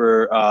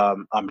whatever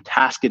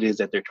task it is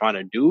that they're trying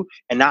to do,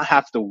 and not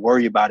have to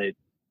worry about it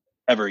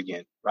ever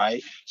again,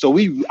 right? So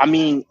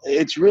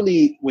it's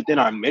really within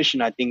our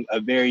mission. I think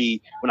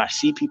when I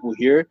see people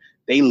here,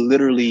 they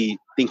literally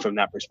think from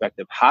that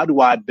perspective. How do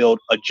I build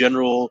a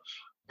general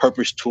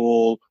purpose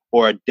tool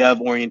or a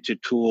dev-oriented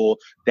tool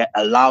that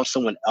allows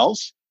someone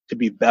else to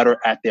be better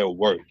at their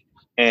work?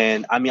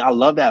 And I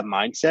love that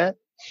mindset.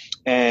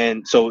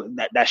 And so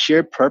that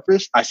shared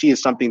purpose, I see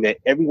as something that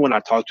everyone I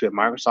talk to at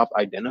Microsoft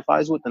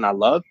identifies with and I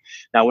love.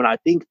 Now, when I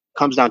think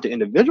comes down to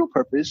individual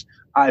purpose,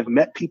 I've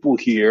met people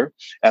here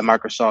at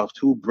Microsoft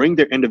who bring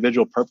their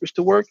individual purpose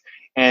to work.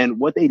 And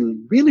what they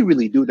really,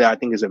 really do that I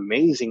think is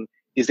amazing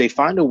is they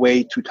find a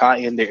way to tie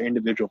in their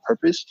individual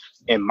purpose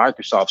and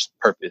Microsoft's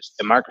purpose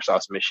and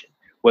Microsoft's mission,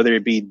 whether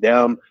it be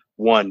them,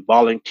 one,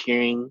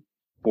 volunteering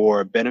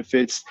for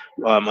benefits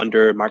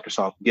under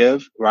Microsoft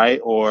Give, right?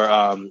 Or,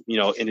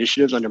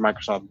 initiatives under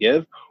Microsoft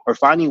Give, or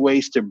finding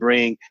ways to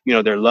bring,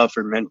 their love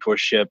for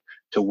mentorship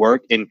to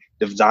work in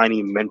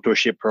designing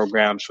mentorship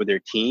programs for their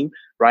team,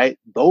 right?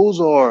 Those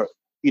are,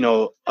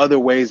 other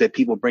ways that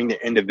people bring their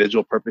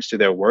individual purpose to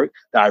their work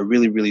that I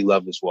really, really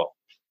love as well.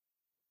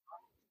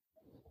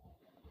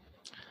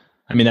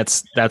 I mean,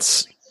 that's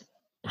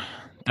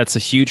a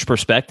huge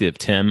perspective,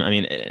 Tim. I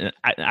mean,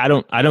 I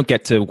don't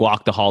get to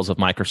walk the halls of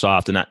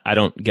Microsoft, and I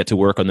don't get to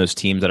work on those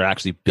teams that are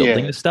actually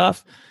building the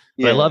stuff.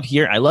 But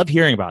I love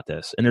hearing about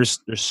this. And there's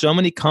so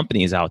many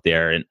companies out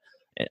there, and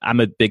I'm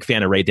a big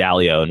fan of Ray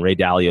Dalio, and Ray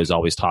Dalio is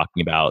always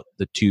talking about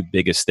the two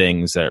biggest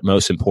things that are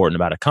most important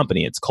about a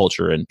company. It's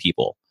culture and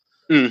people.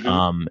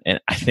 Mm-hmm. And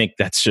I think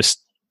that's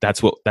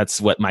what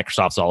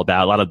Microsoft's all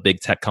about. A lot of big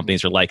tech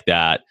companies are like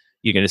that.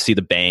 You're going to see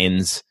the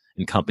Bains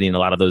and company, and a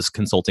lot of those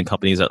consulting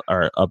companies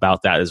are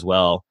about that as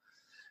well.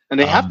 And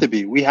they have to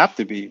be. We have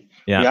to be.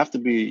 Yeah. We have to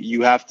be.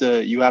 You have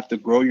to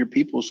grow your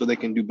people so they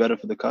can do better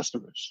for the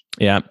customers.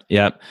 Yeah.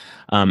 Yeah.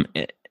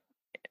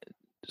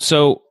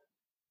 So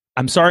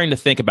I'm starting to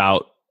think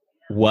about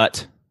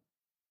what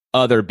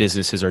other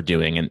businesses are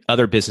doing, and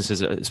other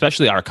businesses,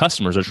 especially our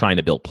customers, are trying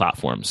to build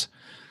platforms.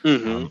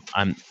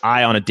 Mm-hmm.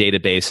 I on a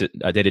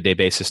day-to-day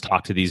basis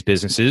talk to these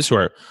businesses who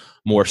are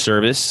more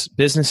service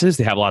businesses.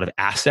 They have a lot of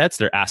assets.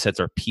 Their assets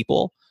are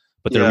people,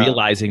 but they're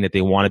realizing that they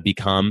want to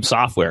become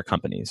software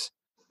companies.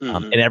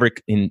 Mm-hmm.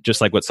 And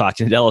just like what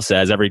Satya Nadella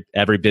says,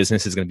 every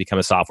business is going to become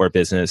a software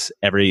business.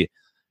 Every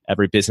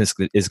business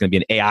is going to be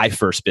an AI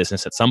first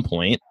business at some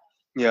point.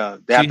 Yeah,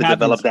 they have to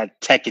develop that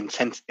tech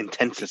intensity.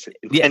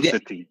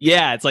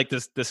 Yeah, it's like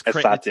this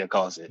Satya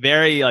calls it.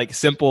 Very like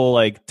simple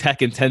like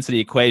tech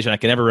intensity equation. I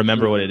can never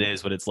remember what it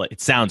is, but it's like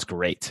it sounds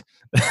great.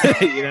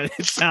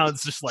 It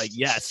sounds just like,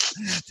 yes,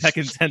 tech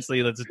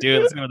intensity. Let's do it.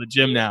 Let's go to the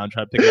gym now and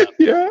try to pick it up.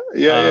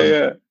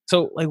 Yeah.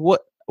 So, like,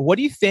 what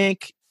do you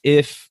think,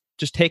 if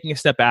just taking a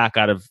step back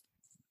out of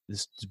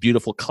this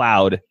beautiful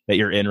cloud that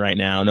you're in right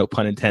now, no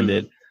pun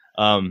intended,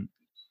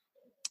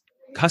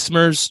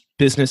 customers,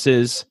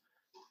 businesses,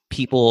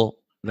 people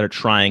that are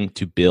trying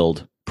to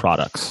build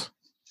products,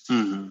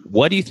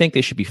 what do you think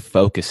they should be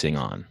focusing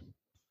on?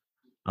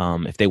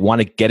 If they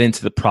want to get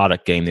into the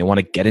product game, they want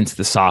to get into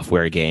the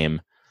software game,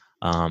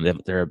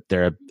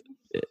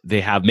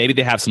 they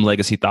have some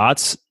legacy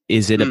thoughts.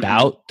 Is it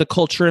about the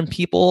culture and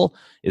people?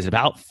 Is it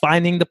about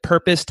finding the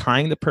purpose,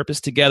 tying the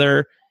purpose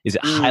together? Is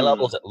it high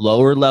level? Is it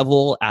lower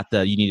level?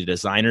 You need a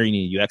designer, you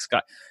need a UX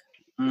guy.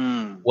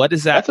 What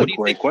is that? That's a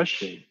great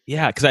question.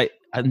 Yeah, because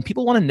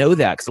people want to know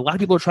that, because a lot of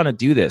people are trying to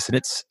do this, and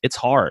it's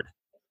hard.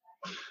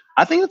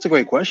 I think that's a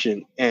great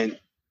question, and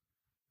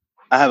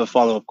I have a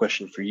follow-up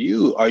question for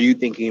you. Are we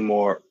thinking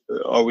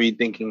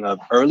of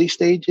early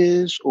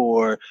stages,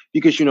 or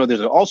because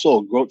there's also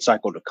a growth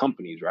cycle to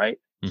companies, right?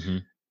 Mm-hmm.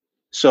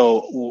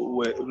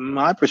 So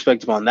my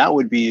perspective on that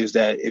would be is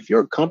that if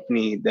you're a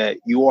company that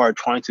you are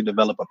trying to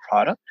develop a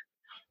product,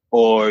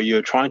 or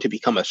you're trying to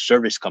become a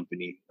service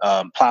company,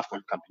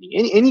 platform company,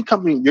 any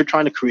company, you're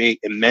trying to create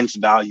immense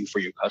value for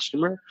your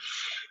customer.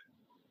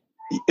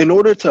 In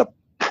order to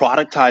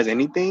productize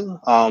anything,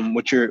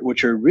 what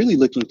you're really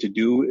looking to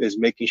do is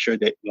making sure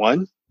that,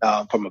 one,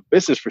 from a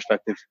business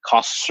perspective,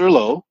 costs are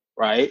low,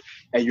 right?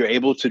 And you're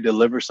able to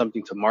deliver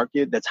something to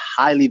market that's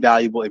highly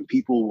valuable and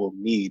people will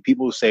need.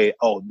 People will say,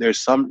 oh,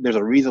 there's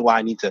a reason why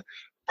I need to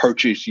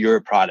purchase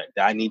your product.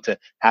 That I need to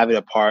have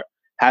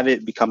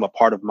it become a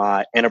part of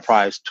my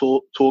enterprise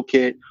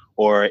toolkit,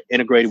 or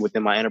integrated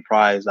within my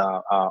enterprise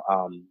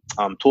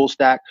tool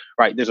stack,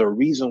 right? There's a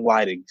reason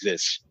why it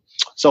exists.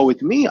 So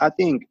with me, I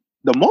think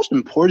the most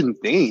important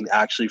thing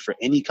actually for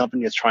any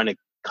company that's trying to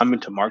come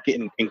into market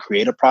and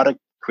create a product,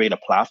 create a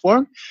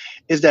platform,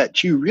 is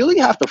that you really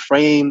have to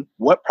frame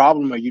what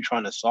problem are you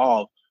trying to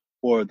solve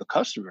for the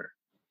customer.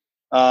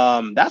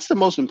 That's the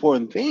most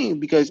important thing,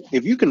 because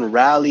if you can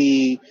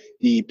rally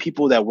the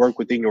people that work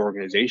within your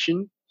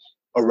organization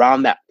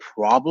around that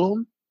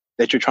problem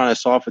that you're trying to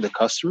solve for the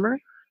customer,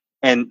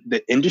 and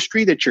the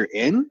industry that you're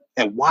in,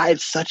 and why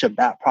it's such a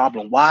bad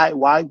problem,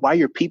 why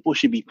your people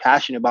should be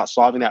passionate about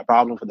solving that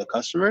problem for the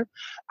customer,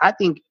 I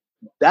think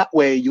that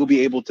way you'll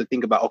be able to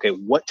think about, okay,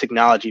 what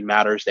technology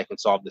matters that can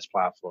solve this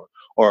platform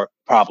or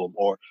problem,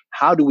 or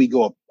how do we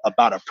go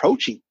about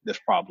approaching this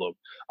problem?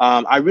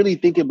 I really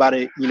think about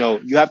it,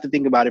 you have to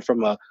think about it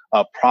from a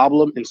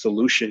problem and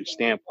solution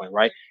standpoint,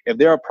 right? If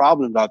there are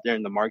problems out there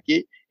in the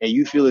market and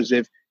you feel as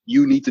if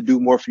you need to do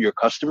more for your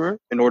customer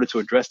in order to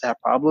address that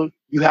problem,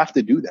 you have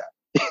to do that.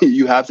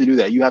 You have to do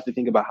that. You have to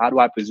think about how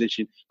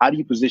do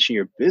you position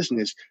your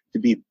business to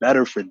be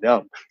better for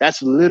them? That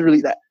is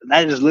literally,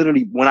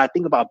 when I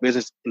think about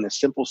business in a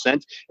simple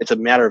sense, it's a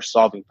matter of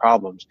solving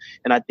problems.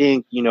 And I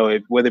think,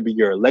 whether it be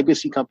you're a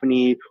legacy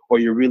company or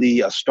you're really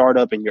a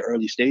startup in your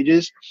early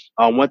stages,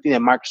 one thing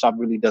that Microsoft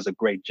really does a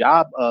great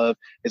job of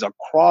is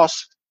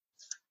across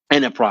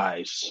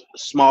enterprise,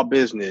 small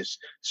business,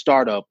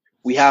 startup,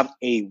 we have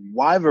a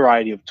wide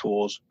variety of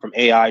tools, from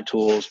AI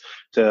tools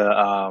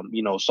to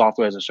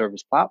software as a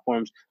service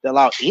platforms, that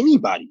allow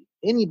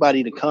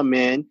anybody to come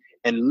in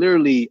and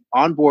literally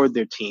onboard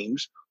their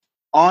teams,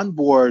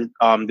 onboard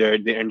their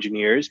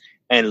engineers,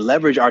 and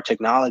leverage our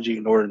technology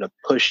in order to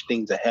push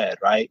things ahead,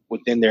 right,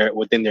 within their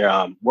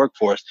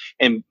workforce,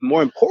 and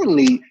more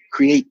importantly,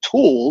 create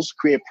tools,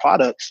 create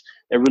products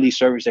that really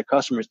service their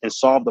customers and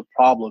solve the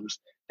problems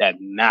that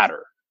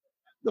matter,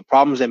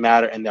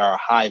 and they are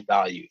high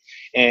value.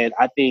 And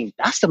I think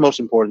that's the most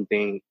important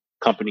thing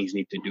companies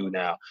need to do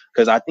now,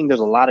 because I think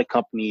there's a lot of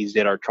companies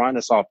that are trying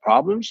to solve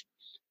problems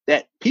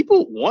that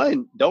people,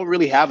 one, don't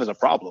really have as a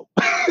problem.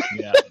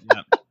 Yeah.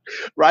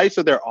 Right?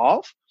 So they're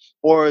off,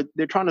 or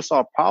they're trying to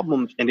solve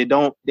problems and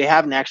they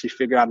haven't actually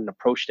figured out an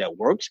approach that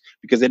works,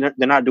 because they're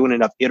not doing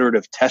enough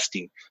iterative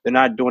testing. They're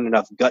not doing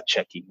enough gut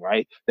checking,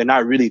 right? They're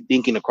not really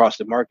thinking across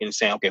the market and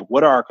saying, okay,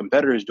 what are our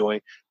competitors doing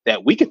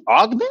that we can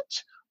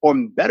augment, or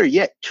better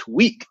yet,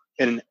 tweak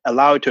and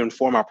allow it to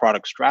inform our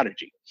product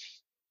strategy?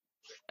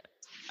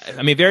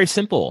 I mean, very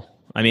simple.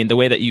 I mean, the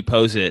way that you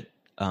pose it,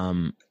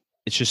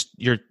 it's just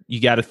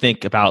you got to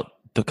think about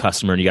the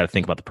customer and you got to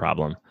think about the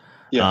problem.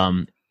 Yeah.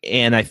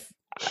 And I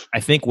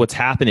think what's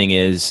happening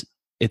is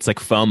it's like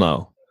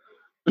FOMO.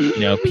 You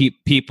know,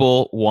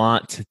 people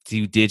want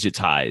to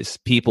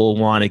digitize. People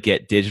want to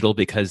get digital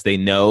because they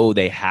know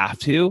they have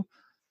to.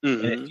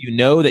 Mm-hmm. And if you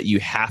know that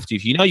you have to,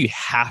 if you know you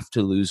have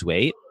to lose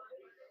weight,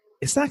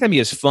 it's not going to be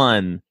as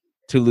fun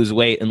to lose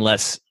weight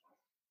unless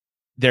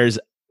there's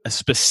a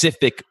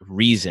specific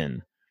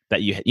reason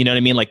that you know what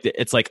I mean? Like,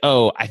 it's like,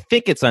 oh, I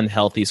think it's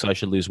unhealthy, so I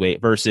should lose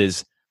weight,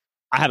 versus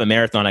I have a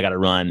marathon I got to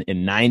run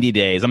in 90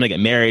 days. I'm going to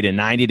get married in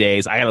 90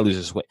 days. I got to lose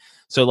this weight.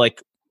 So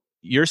like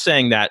you're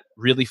saying that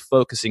really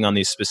focusing on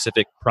these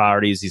specific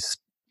priorities, these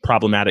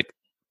problematic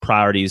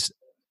priorities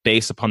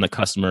based upon the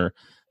customer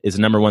is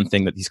the number one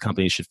thing that these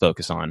companies should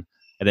focus on.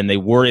 And then they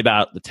worry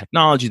about the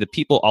technology, the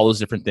people, all those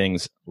different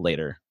things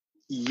later.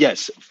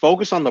 Yes.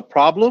 Focus on the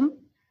problem.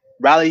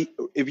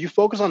 If you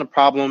focus on the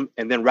problem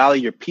and then rally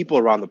your people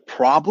around the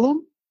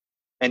problem,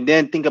 and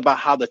then think about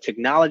how the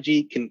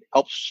technology can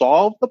help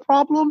solve the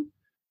problem,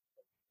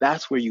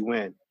 that's where you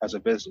win as a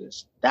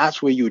business.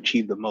 That's where you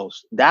achieve the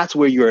most. That's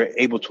where you're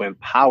able to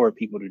empower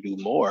people to do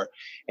more,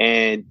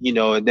 and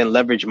then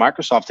leverage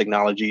Microsoft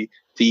technology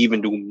to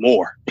even do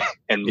more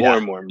and more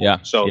and more and more. Yeah.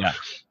 So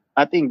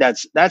I think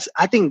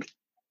I think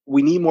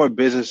we need more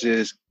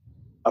businesses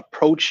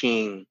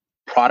approaching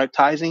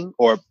productizing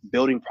or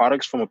building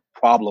products from a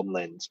problem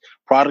lens.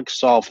 Products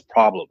solve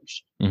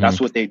problems. Mm-hmm. That's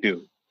what they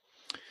do.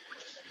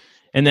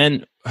 And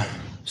then,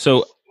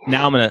 so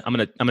now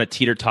I'm gonna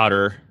teeter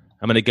totter.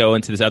 I'm gonna go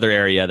into this other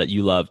area that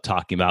you love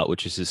talking about,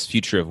 which is this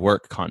future of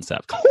work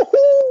concept.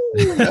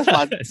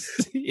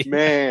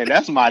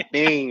 That's my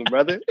thing,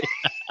 brother.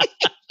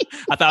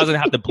 I thought I was gonna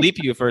have to bleep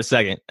you for a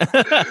second.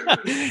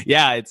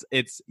 Yeah,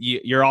 it's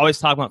you're always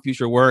talking about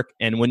future work,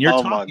 and when you're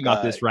talking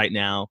about this right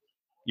now,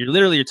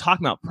 you're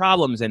talking about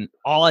problems, and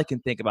all I can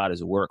think about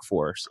is a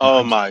workforce.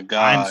 My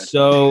God!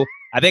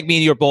 I think me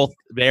and you are both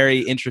very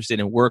interested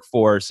in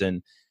workforce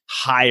and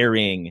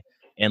hiring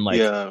and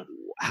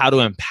how to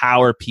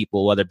empower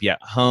people, whether it be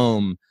at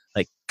home,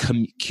 like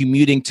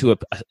commuting to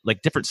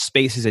like different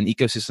spaces and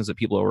ecosystems that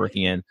people are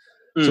working in.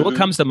 Mm-hmm. So what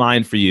comes to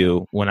mind for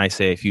you when I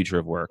say future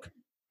of work?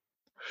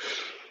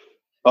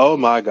 Oh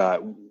my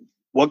God.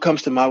 What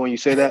comes to mind when you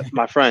say that,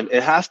 my friend?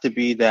 It has to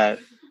be that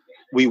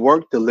we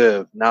work to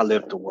live, not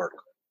live to work.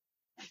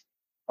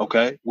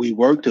 Okay? We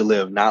work to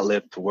live, not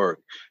live to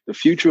work. The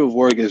future of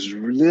work is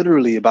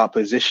literally about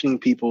positioning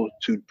people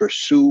to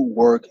pursue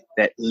work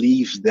that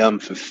leaves them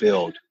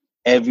fulfilled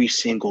every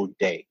single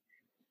day.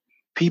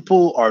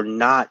 People are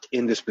not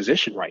in this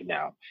position right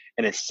now.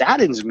 And it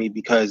saddens me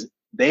because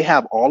they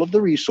have all of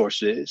the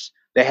resources.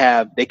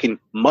 They can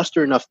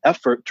muster enough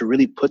effort to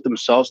really put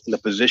themselves in the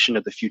position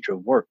of the future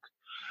of work.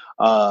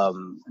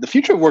 The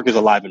future of work is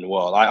alive and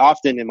well. I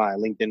often in my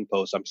LinkedIn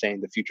posts, I'm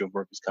saying the future of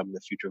work is coming.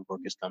 The future of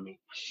work is coming.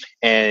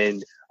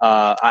 And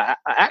I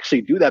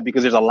actually do that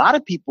because there's a lot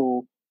of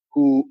people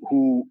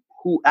who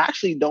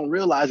actually don't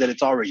realize that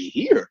it's already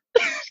here.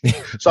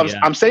 So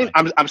I'm saying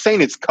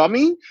it's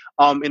coming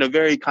in a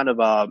very kind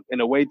of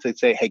in a way to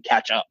say, hey,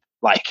 catch up.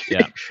 Like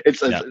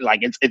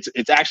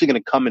it's actually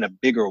going to come in a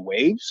bigger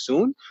wave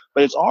soon,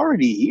 but it's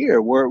already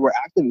here. We're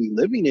actively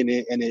living in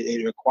it, and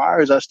it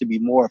requires us to be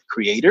more of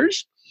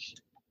creators,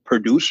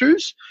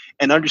 producers,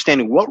 and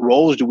understanding what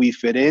roles do we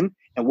fit in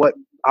and what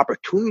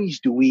opportunities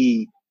do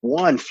we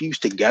fuse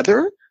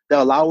together that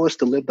allow us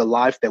to live the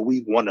life that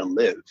we want to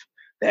live,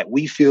 that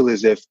we feel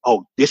as if,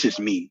 oh, this is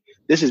me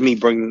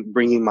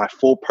bringing my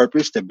full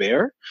purpose to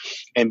bear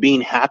and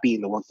being happy in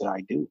the work that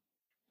I do.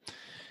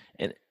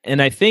 And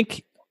I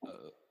think.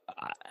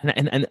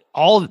 And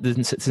all of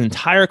this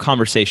entire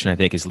conversation, I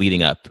think, is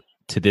leading up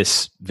to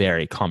this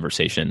very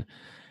conversation.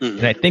 Mm-hmm.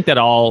 And I think that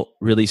all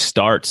really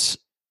starts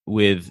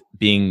with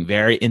being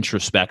very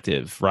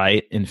introspective,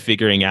 right? And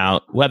figuring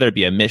out whether it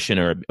be a mission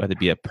or whether it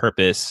be a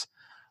purpose.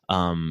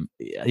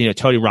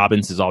 Tony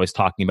Robbins is always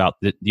talking about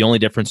the only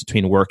difference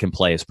between work and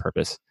play is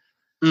purpose.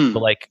 Mm.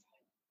 But like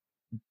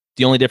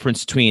the only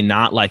difference between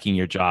not liking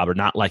your job or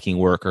not liking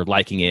work or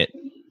liking it,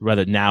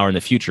 whether now or in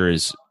the future,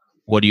 is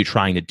what are you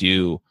trying to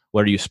do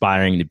What are you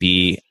aspiring to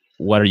be?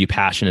 What are you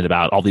passionate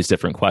about? All these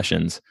different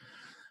questions.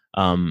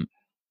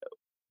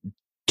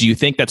 Do you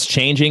think that's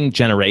changing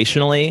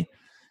generationally?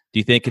 Do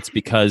you think it's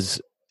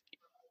because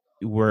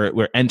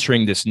we're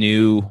entering this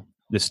new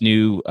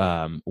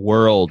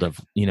world of,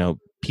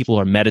 people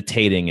are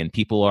meditating and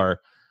people are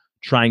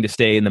trying to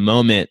stay in the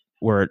moment?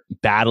 We're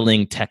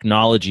battling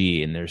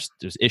technology and there's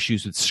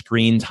issues with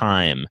screen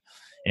time,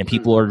 and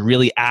people are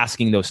really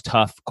asking those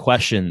tough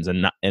questions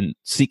and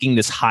seeking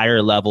this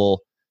higher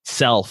level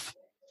self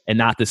and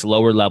not this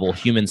lower level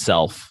human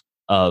self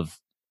of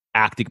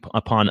acting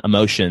upon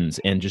emotions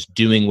and just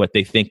doing what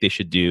they think they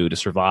should do to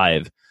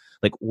survive.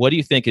 Like, what do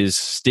you think is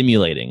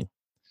stimulating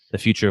the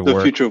future of work?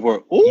 The future of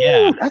work. Ooh,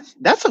 Yeah.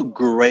 That's a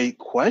great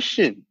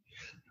question.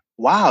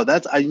 Wow,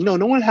 that's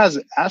no one has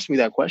asked me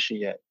that question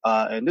yet,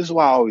 and this is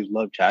why I always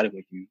love chatting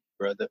with you,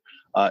 brother.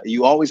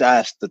 You always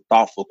ask the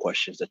thoughtful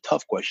questions, the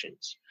tough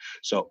questions.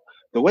 So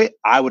the way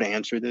I would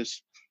answer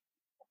this,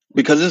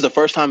 because this is the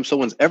first time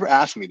someone's ever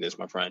asked me this,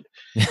 my friend,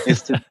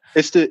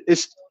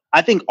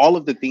 I think all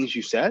of the things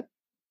you said,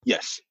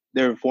 yes,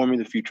 they're informing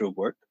the future of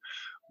work.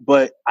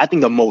 But I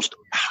think the most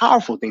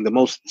powerful thing, the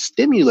most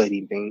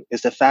stimulating thing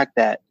is the fact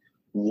that,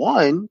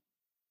 one,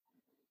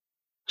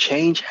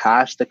 change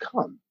has to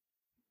come.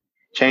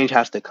 Change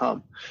has to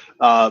come.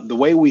 The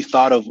way we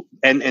thought of,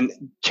 and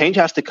change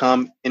has to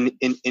come in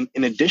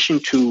addition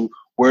to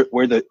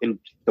where the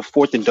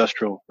fourth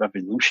industrial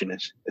revolution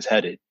is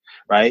headed,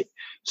 right?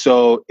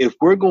 So if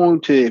we're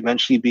going to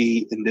eventually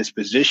be in this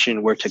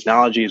position where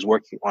technology is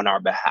working on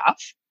our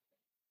behalf,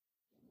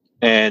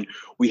 and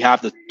we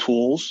have the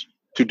tools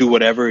to do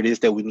whatever it is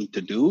that we need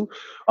to do.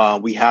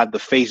 We have the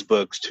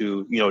Facebooks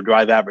to,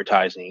 drive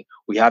advertising.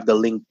 We have the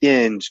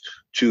LinkedIns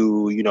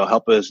to,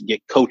 help us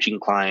get coaching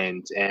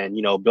clients and,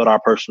 build our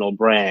personal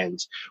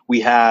brands.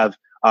 We have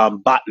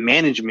bot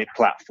management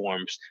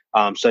platforms,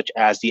 such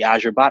as the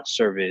Azure Bot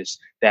Service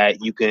that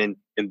you can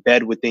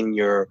embed within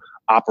your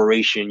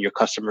operation, your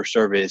customer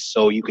service,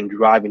 so you can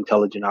drive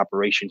intelligent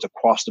operations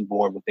across the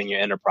board within your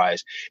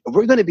enterprise. If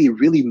we're going to be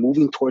really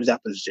moving towards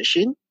that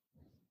position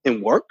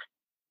in work,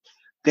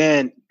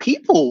 then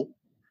people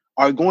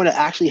are going to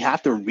actually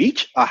have to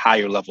reach a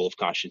higher level of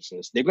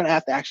consciousness. They're going to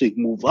have to actually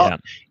move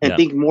up and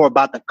think more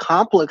about the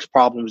complex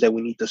problems that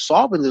we need to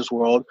solve in this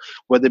world,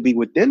 whether it be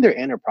within their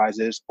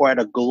enterprises or at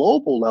a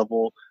global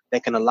level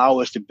that can allow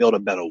us to build a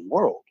better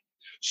world.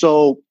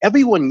 So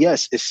everyone,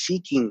 yes, is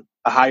seeking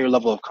a higher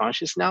level of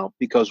consciousness now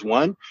because,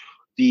 one,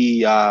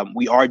 we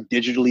are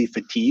digitally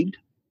fatigued.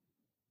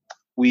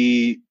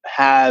 We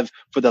have,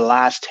 for the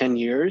last 10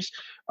 years,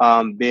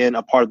 been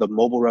a part of the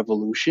mobile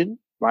revolution,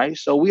 right?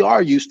 So we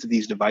are used to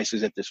these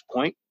devices at this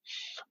point.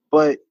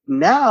 But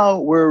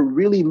now we're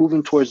really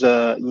moving towards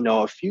a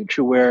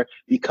future where,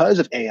 because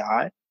of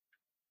AI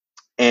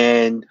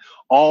and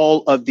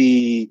all of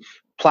the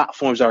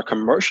platforms that are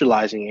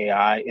commercializing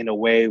AI in a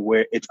way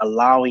where it's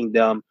allowing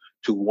them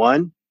to,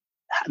 one,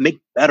 make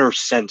better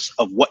sense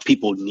of what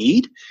people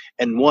need,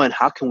 and one,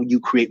 how can you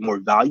create more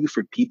value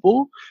for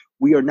people?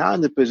 We are now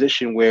in the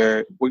position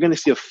where we're going to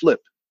see a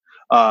flip.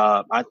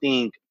 I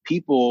think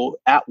people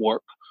at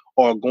work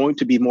are going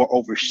to be more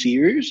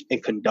overseers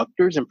and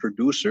conductors and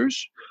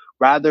producers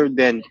rather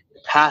than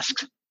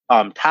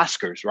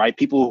taskers, right?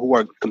 People who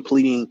are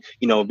completing,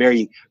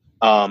 very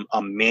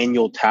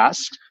manual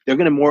tasks. They're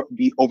going to more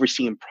be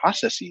overseeing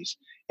processes.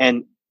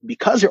 And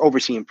because they're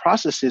overseeing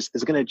processes,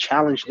 is going to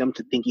challenge them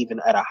to think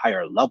even at a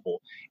higher level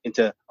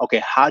into,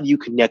 okay, how do you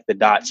connect the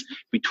dots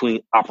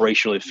between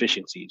operational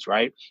efficiencies,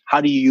 right?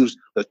 How do you use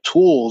the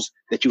tools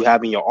that you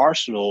have in your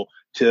arsenal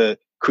to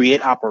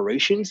create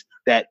operations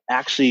that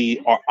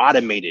actually are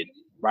automated,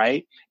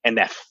 right? And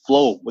that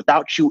flow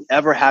without you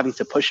ever having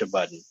to push a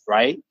button,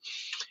 right?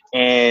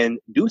 And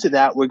due to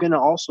that, we're going to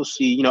also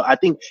see, I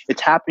think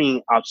it's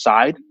happening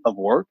outside of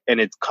work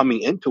and it's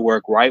coming into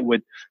work, right?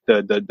 With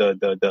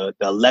the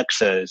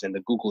Alexas and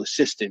the Google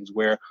Assistants,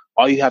 where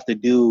all you have to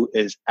do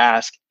is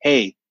ask,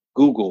 hey,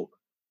 Google,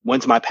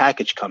 when's my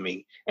package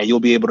coming? And you'll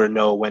be able to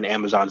know when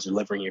Amazon's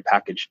delivering your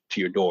package to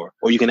your door.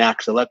 Or you can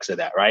ask Alexa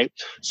that, right?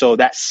 So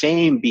that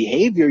same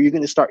behavior, you're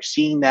going to start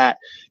seeing that,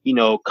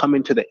 come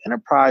into the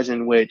enterprise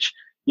in which,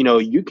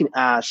 you can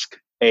ask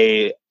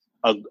a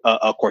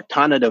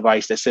Cortana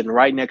device that's sitting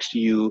right next to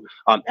you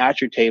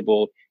at your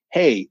table,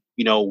 hey,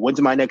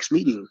 when's my next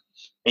meeting?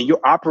 And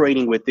you're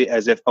operating with it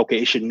as if, okay,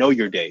 it should know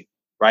your day,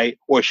 right?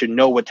 Or it should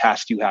know what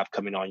tasks you have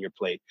coming on your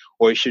plate.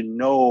 Or it should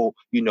know,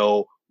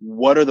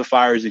 what are the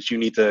fires that you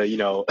need to,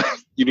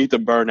 you need to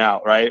burn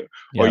out, right?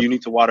 Yep. Or you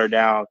need to water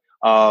down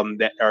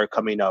that are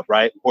coming up,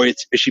 right? Or it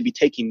should be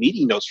taking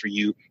meeting notes for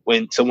you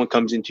when someone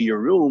comes into your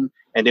room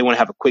and they want to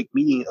have a quick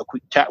meeting, a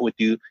quick chat with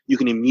you. You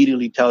can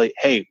immediately tell it,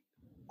 hey,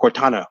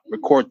 Cortana,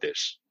 record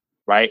this,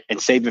 right?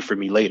 And save it for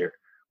me later,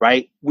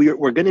 right? We're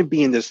going to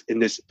be in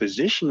this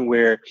position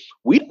where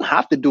we don't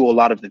have to do a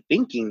lot of the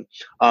thinking,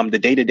 the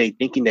day-to-day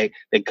thinking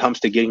that comes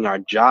to getting our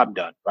job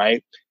done,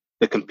 right?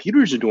 The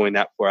computers are doing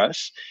that for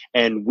us.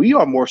 And we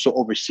are more so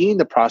overseeing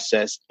the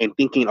process and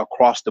thinking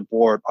across the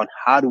board on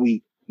how do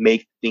we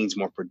make things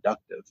more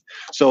productive.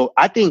 So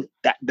I think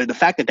that the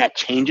fact that that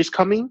change is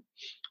coming,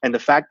 and the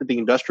fact that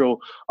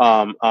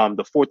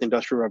the fourth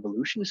industrial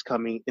revolution is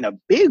coming in a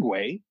big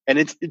way, and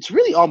it's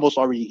really almost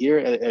already here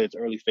at its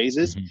early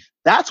phases. Mm-hmm.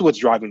 That's what's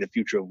driving the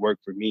future of work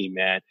for me,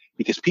 man.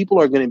 Because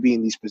people are going to be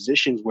in these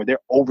positions where they're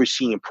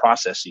overseeing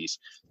processes;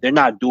 they're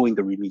not doing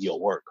the remedial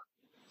work.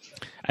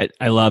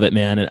 I love it,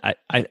 man. And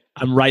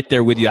I'm right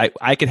there with you.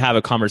 I could have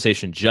a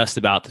conversation just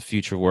about the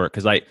future of work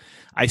because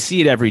I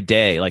see it every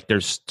day. Like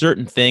there's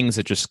certain things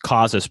that just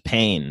cause us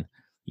pain,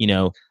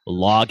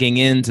 logging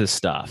into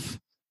stuff,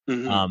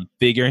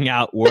 figuring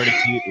out where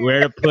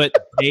to put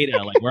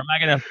data. Like, where am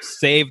I going to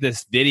save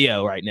this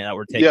video right now?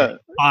 We're taking a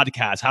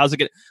podcast. How's it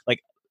going to,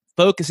 like,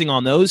 focusing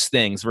on those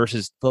things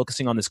versus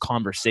focusing on this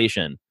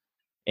conversation.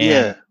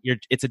 And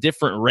it's a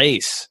different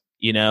race.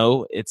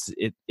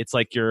 It's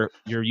like you're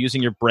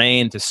using your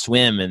brain to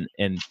swim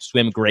and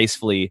swim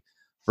gracefully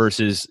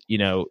versus,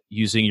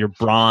 using your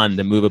brawn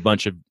to move a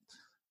bunch of,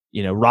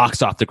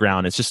 rocks off the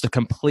ground. It's just a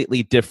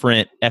completely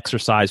different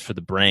exercise for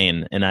the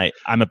brain. And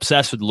I'm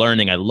obsessed with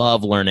learning. I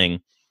love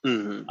learning.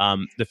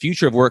 Mm-hmm. The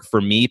future of work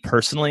for me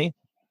personally,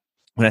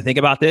 when I think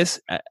about this,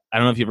 I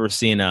don't know if you've ever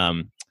seen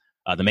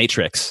The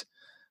Matrix,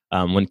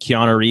 when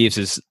Keanu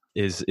Reeves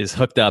is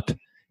hooked up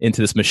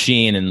into this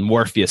machine and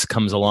Morpheus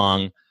comes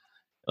along.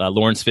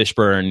 Lawrence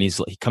Fishburne,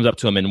 he comes up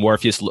to him and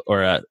Morpheus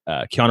or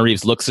Keanu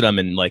Reeves looks at him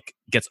and like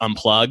gets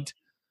unplugged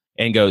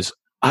and goes,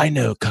 "I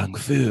know Kung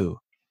Fu."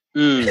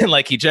 And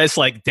like he just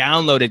like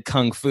downloaded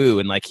Kung Fu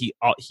and like he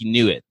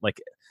knew it.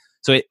 Like,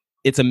 so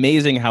it's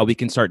amazing how we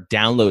can start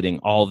downloading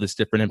all of this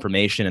different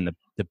information, and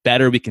the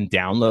better we can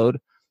download,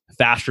 the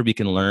faster we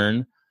can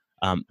learn,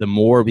 the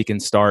more we can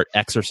start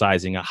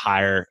exercising a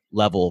higher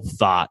level of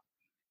thought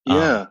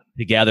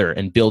together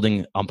and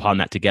building upon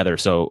that together.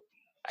 So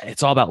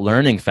it's all about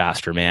learning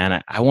faster,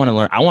 man. I want to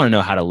learn. I want to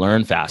know how to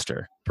learn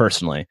faster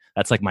personally.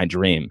 That's like my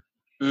dream.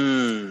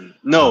 And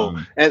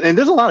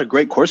there's a lot of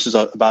great courses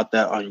about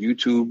that on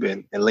YouTube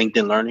and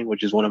LinkedIn Learning,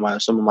 which is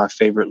some of my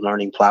favorite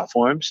learning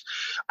platforms.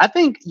 I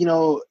think,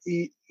 to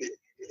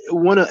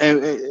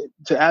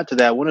add to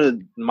that, one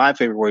of my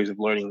favorite ways of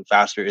learning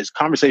faster is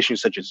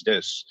conversations such as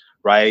this,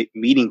 right?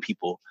 Meeting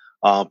people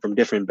from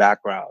different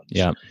backgrounds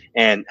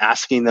and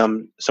asking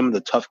them some of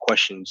the tough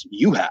questions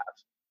you have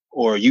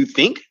or you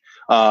think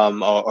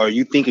or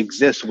you think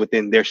exists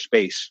within their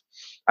space.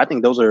 I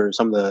think those are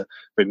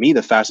for me,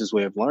 the fastest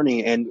way of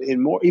learning. And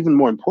even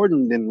more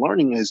important than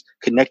learning is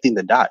connecting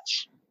the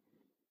dots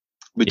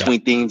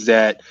between things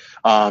that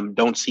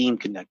don't seem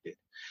connected.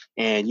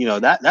 And,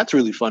 that's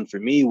really fun for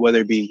me,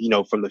 whether it be,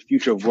 from the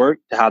future of work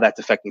to how that's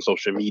affecting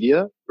social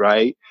media,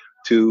 right?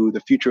 To the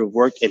future of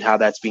work and how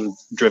that's being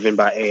driven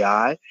by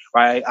AI,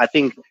 right? I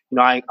think,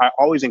 I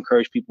always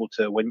encourage people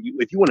to,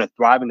 if you want to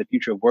thrive in the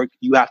future of work,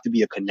 you have to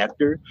be a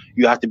connector.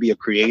 You have to be a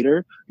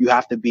creator. You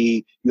have to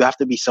be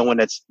someone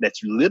that's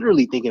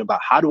literally thinking about,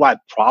 how do I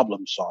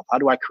problem solve? How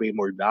do I create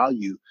more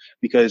value?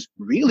 Because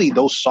really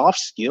those soft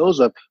skills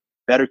of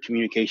better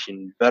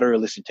communication, better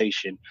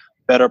elicitation,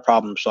 better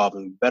problem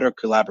solving, better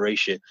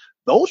collaboration,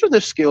 those are the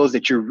skills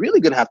that you're really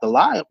going to have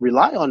to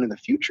rely on in the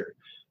future.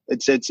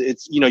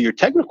 It's your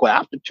technical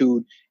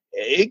aptitude,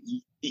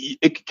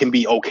 it can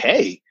be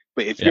okay,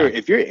 but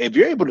if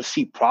you're able to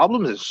see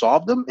problems and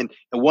solve them and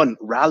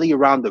rally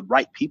around the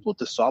right people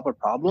to solve a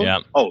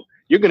problem,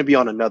 you're going to be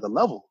on another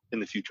level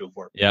in the future of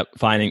work. Yep,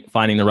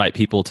 finding the right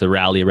people to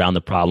rally around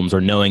the problems,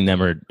 or knowing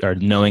them, or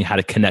knowing how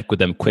to connect with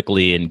them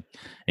quickly and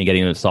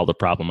getting them to solve the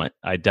problem.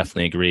 I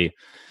definitely agree.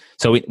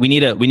 So we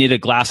need a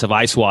glass of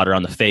ice water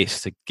on the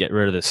face to get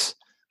rid of this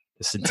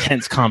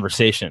intense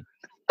conversation.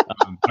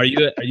 Are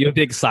you a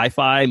big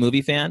sci-fi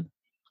movie fan?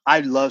 I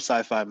love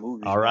sci-fi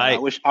movies. All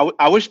right. Man.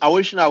 I wish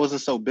I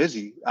wasn't so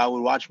busy. I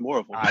would watch more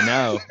of them. I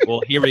know.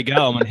 Well, here we go.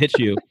 I'm going to hit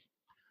you.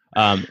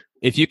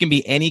 If you can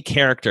be any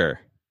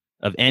character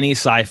of any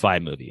sci-fi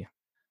movie,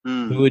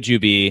 who would you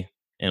be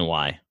and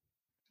why?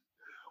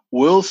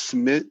 Will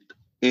Smith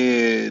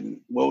in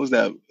what was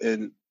that?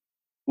 In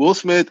Will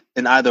Smith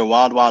in either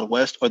Wild Wild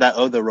West or that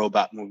other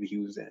robot movie he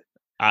was in.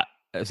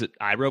 Is it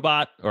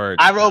iRobot or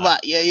iRobot?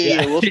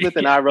 Yeah. Will Smith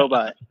and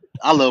iRobot.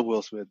 I love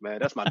Will Smith, man.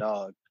 That's my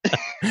dog.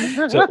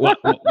 So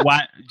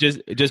why?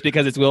 Just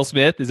because it's Will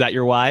Smith? Is that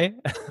your why?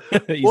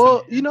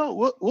 Well,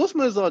 Will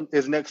Smith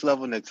is next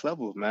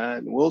level,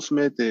 man. Will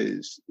Smith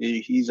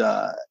he's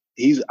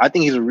I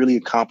think he's a really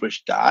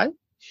accomplished guy,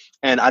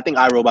 and I think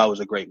iRobot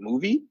was a great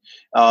movie.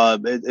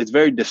 It's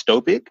very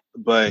dystopic,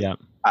 but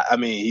I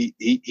mean,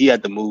 he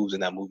had the moves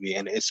in that movie,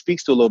 and it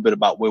speaks to a little bit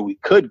about where we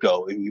could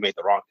go if we made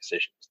the wrong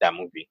decisions. That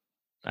movie.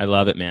 I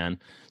love it, man.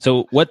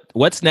 So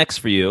what's next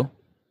for you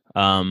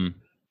in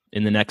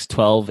the next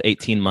 12,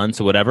 18 months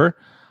or whatever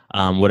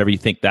you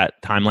think that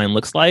timeline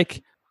looks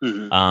like?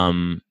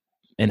 Mm-hmm.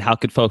 And how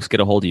could folks get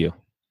a hold of you?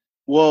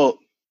 Well,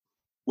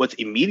 what's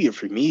immediate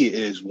for me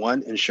is,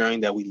 one,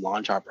 ensuring that we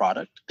launch our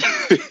product.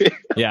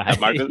 Yeah. at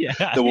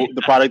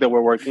the product that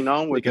we're working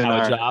on within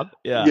our job.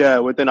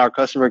 Within our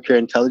customer care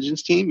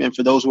intelligence team. And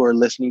for those who are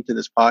listening to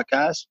this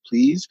podcast,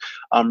 please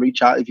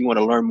reach out if you want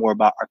to learn more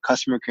about our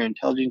customer care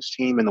intelligence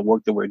team and the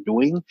work that we're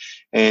doing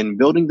and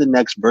building the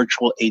next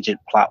virtual agent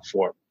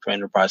platform for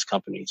enterprise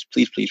companies.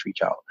 Please reach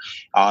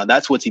out.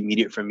 That's what's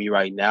immediate for me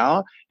right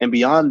now. And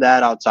beyond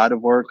that, outside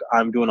of work,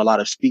 I'm doing a lot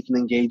of speaking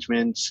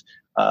engagements,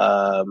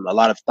 a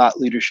lot of thought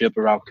leadership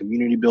around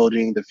community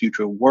building, the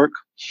future of work,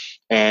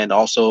 and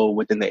also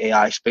within the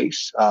AI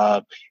space.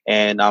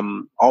 And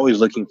I'm always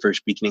looking for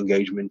speaking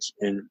engagements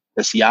in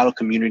the Seattle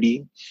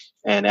community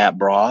and at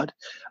Broad,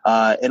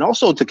 and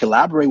also to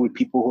collaborate with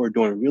people who are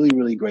doing really,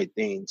 really great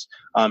things.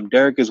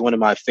 Derek is one of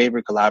my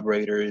favorite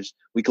collaborators.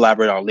 We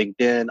collaborate on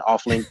LinkedIn,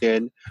 off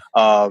LinkedIn.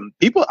 I'm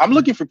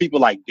looking for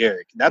people like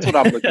Derek. That's what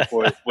I'm looking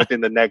for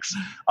within the next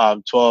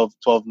 12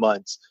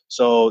 months.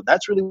 So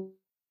that's really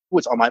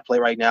what's on my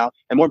plate right now.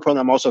 And more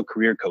importantly, I'm also a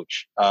career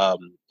coach.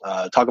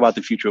 Talk about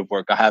the future of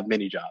work. I have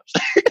many jobs.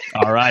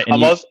 All right.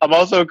 I'm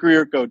also a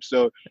career coach.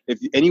 So if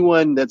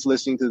anyone that's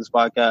listening to this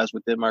podcast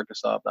within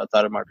Microsoft,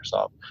 outside of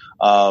Microsoft,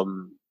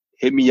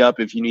 hit me up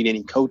if you need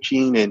any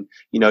coaching and,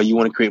 you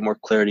want to create more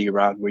clarity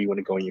around where you want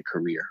to go in your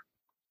career.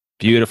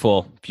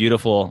 Beautiful.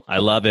 Beautiful. I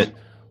love it.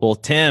 Well,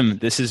 Tim,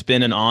 this has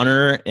been an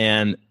honor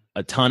and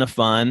a ton of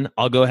fun.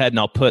 I'll go ahead and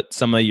I'll put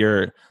some of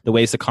the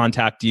ways to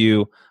contact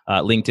you,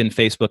 LinkedIn,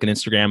 Facebook, and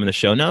Instagram in the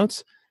show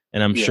notes.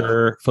 And I'm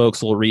sure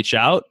folks will reach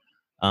out.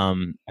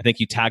 I think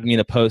you tagged me in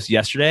a post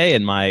yesterday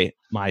and my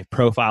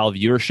profile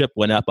viewership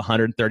went up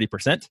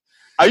 130%.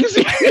 Are you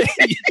serious?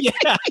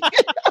 Yeah.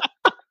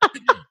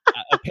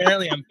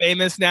 Apparently I'm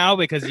famous now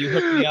because you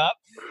hooked me up.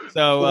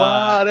 So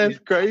wow, that's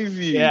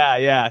crazy.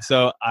 Yeah.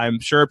 So I'm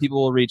sure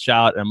people will reach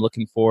out and I'm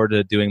looking forward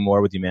to doing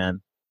more with you,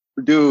 man.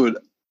 Dude,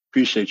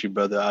 appreciate you,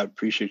 brother. I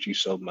appreciate you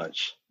so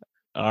much.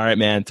 All right,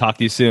 man. Talk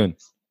to you soon.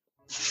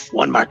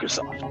 One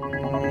Microsoft.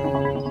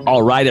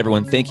 All right,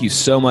 everyone. Thank you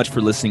so much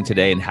for listening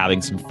today and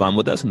having some fun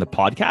with us on the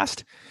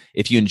podcast.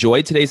 If you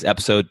enjoyed today's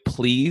episode,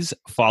 please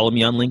follow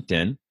me on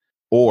LinkedIn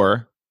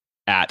or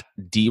at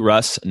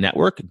DRUSS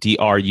Network,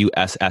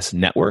 DRUSS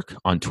Network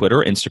on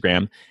Twitter or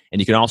Instagram. And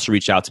you can also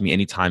reach out to me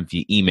anytime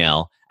via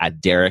email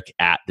at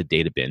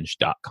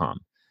derek@thedatabinge.com.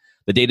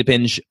 The Data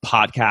Binge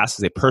podcast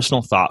is a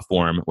personal thought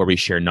forum where we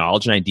share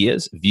knowledge and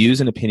ideas. Views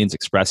and opinions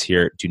expressed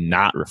here do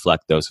not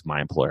reflect those of my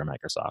employer,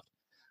 Microsoft.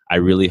 I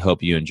really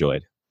hope you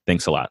enjoyed.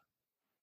 Thanks a lot.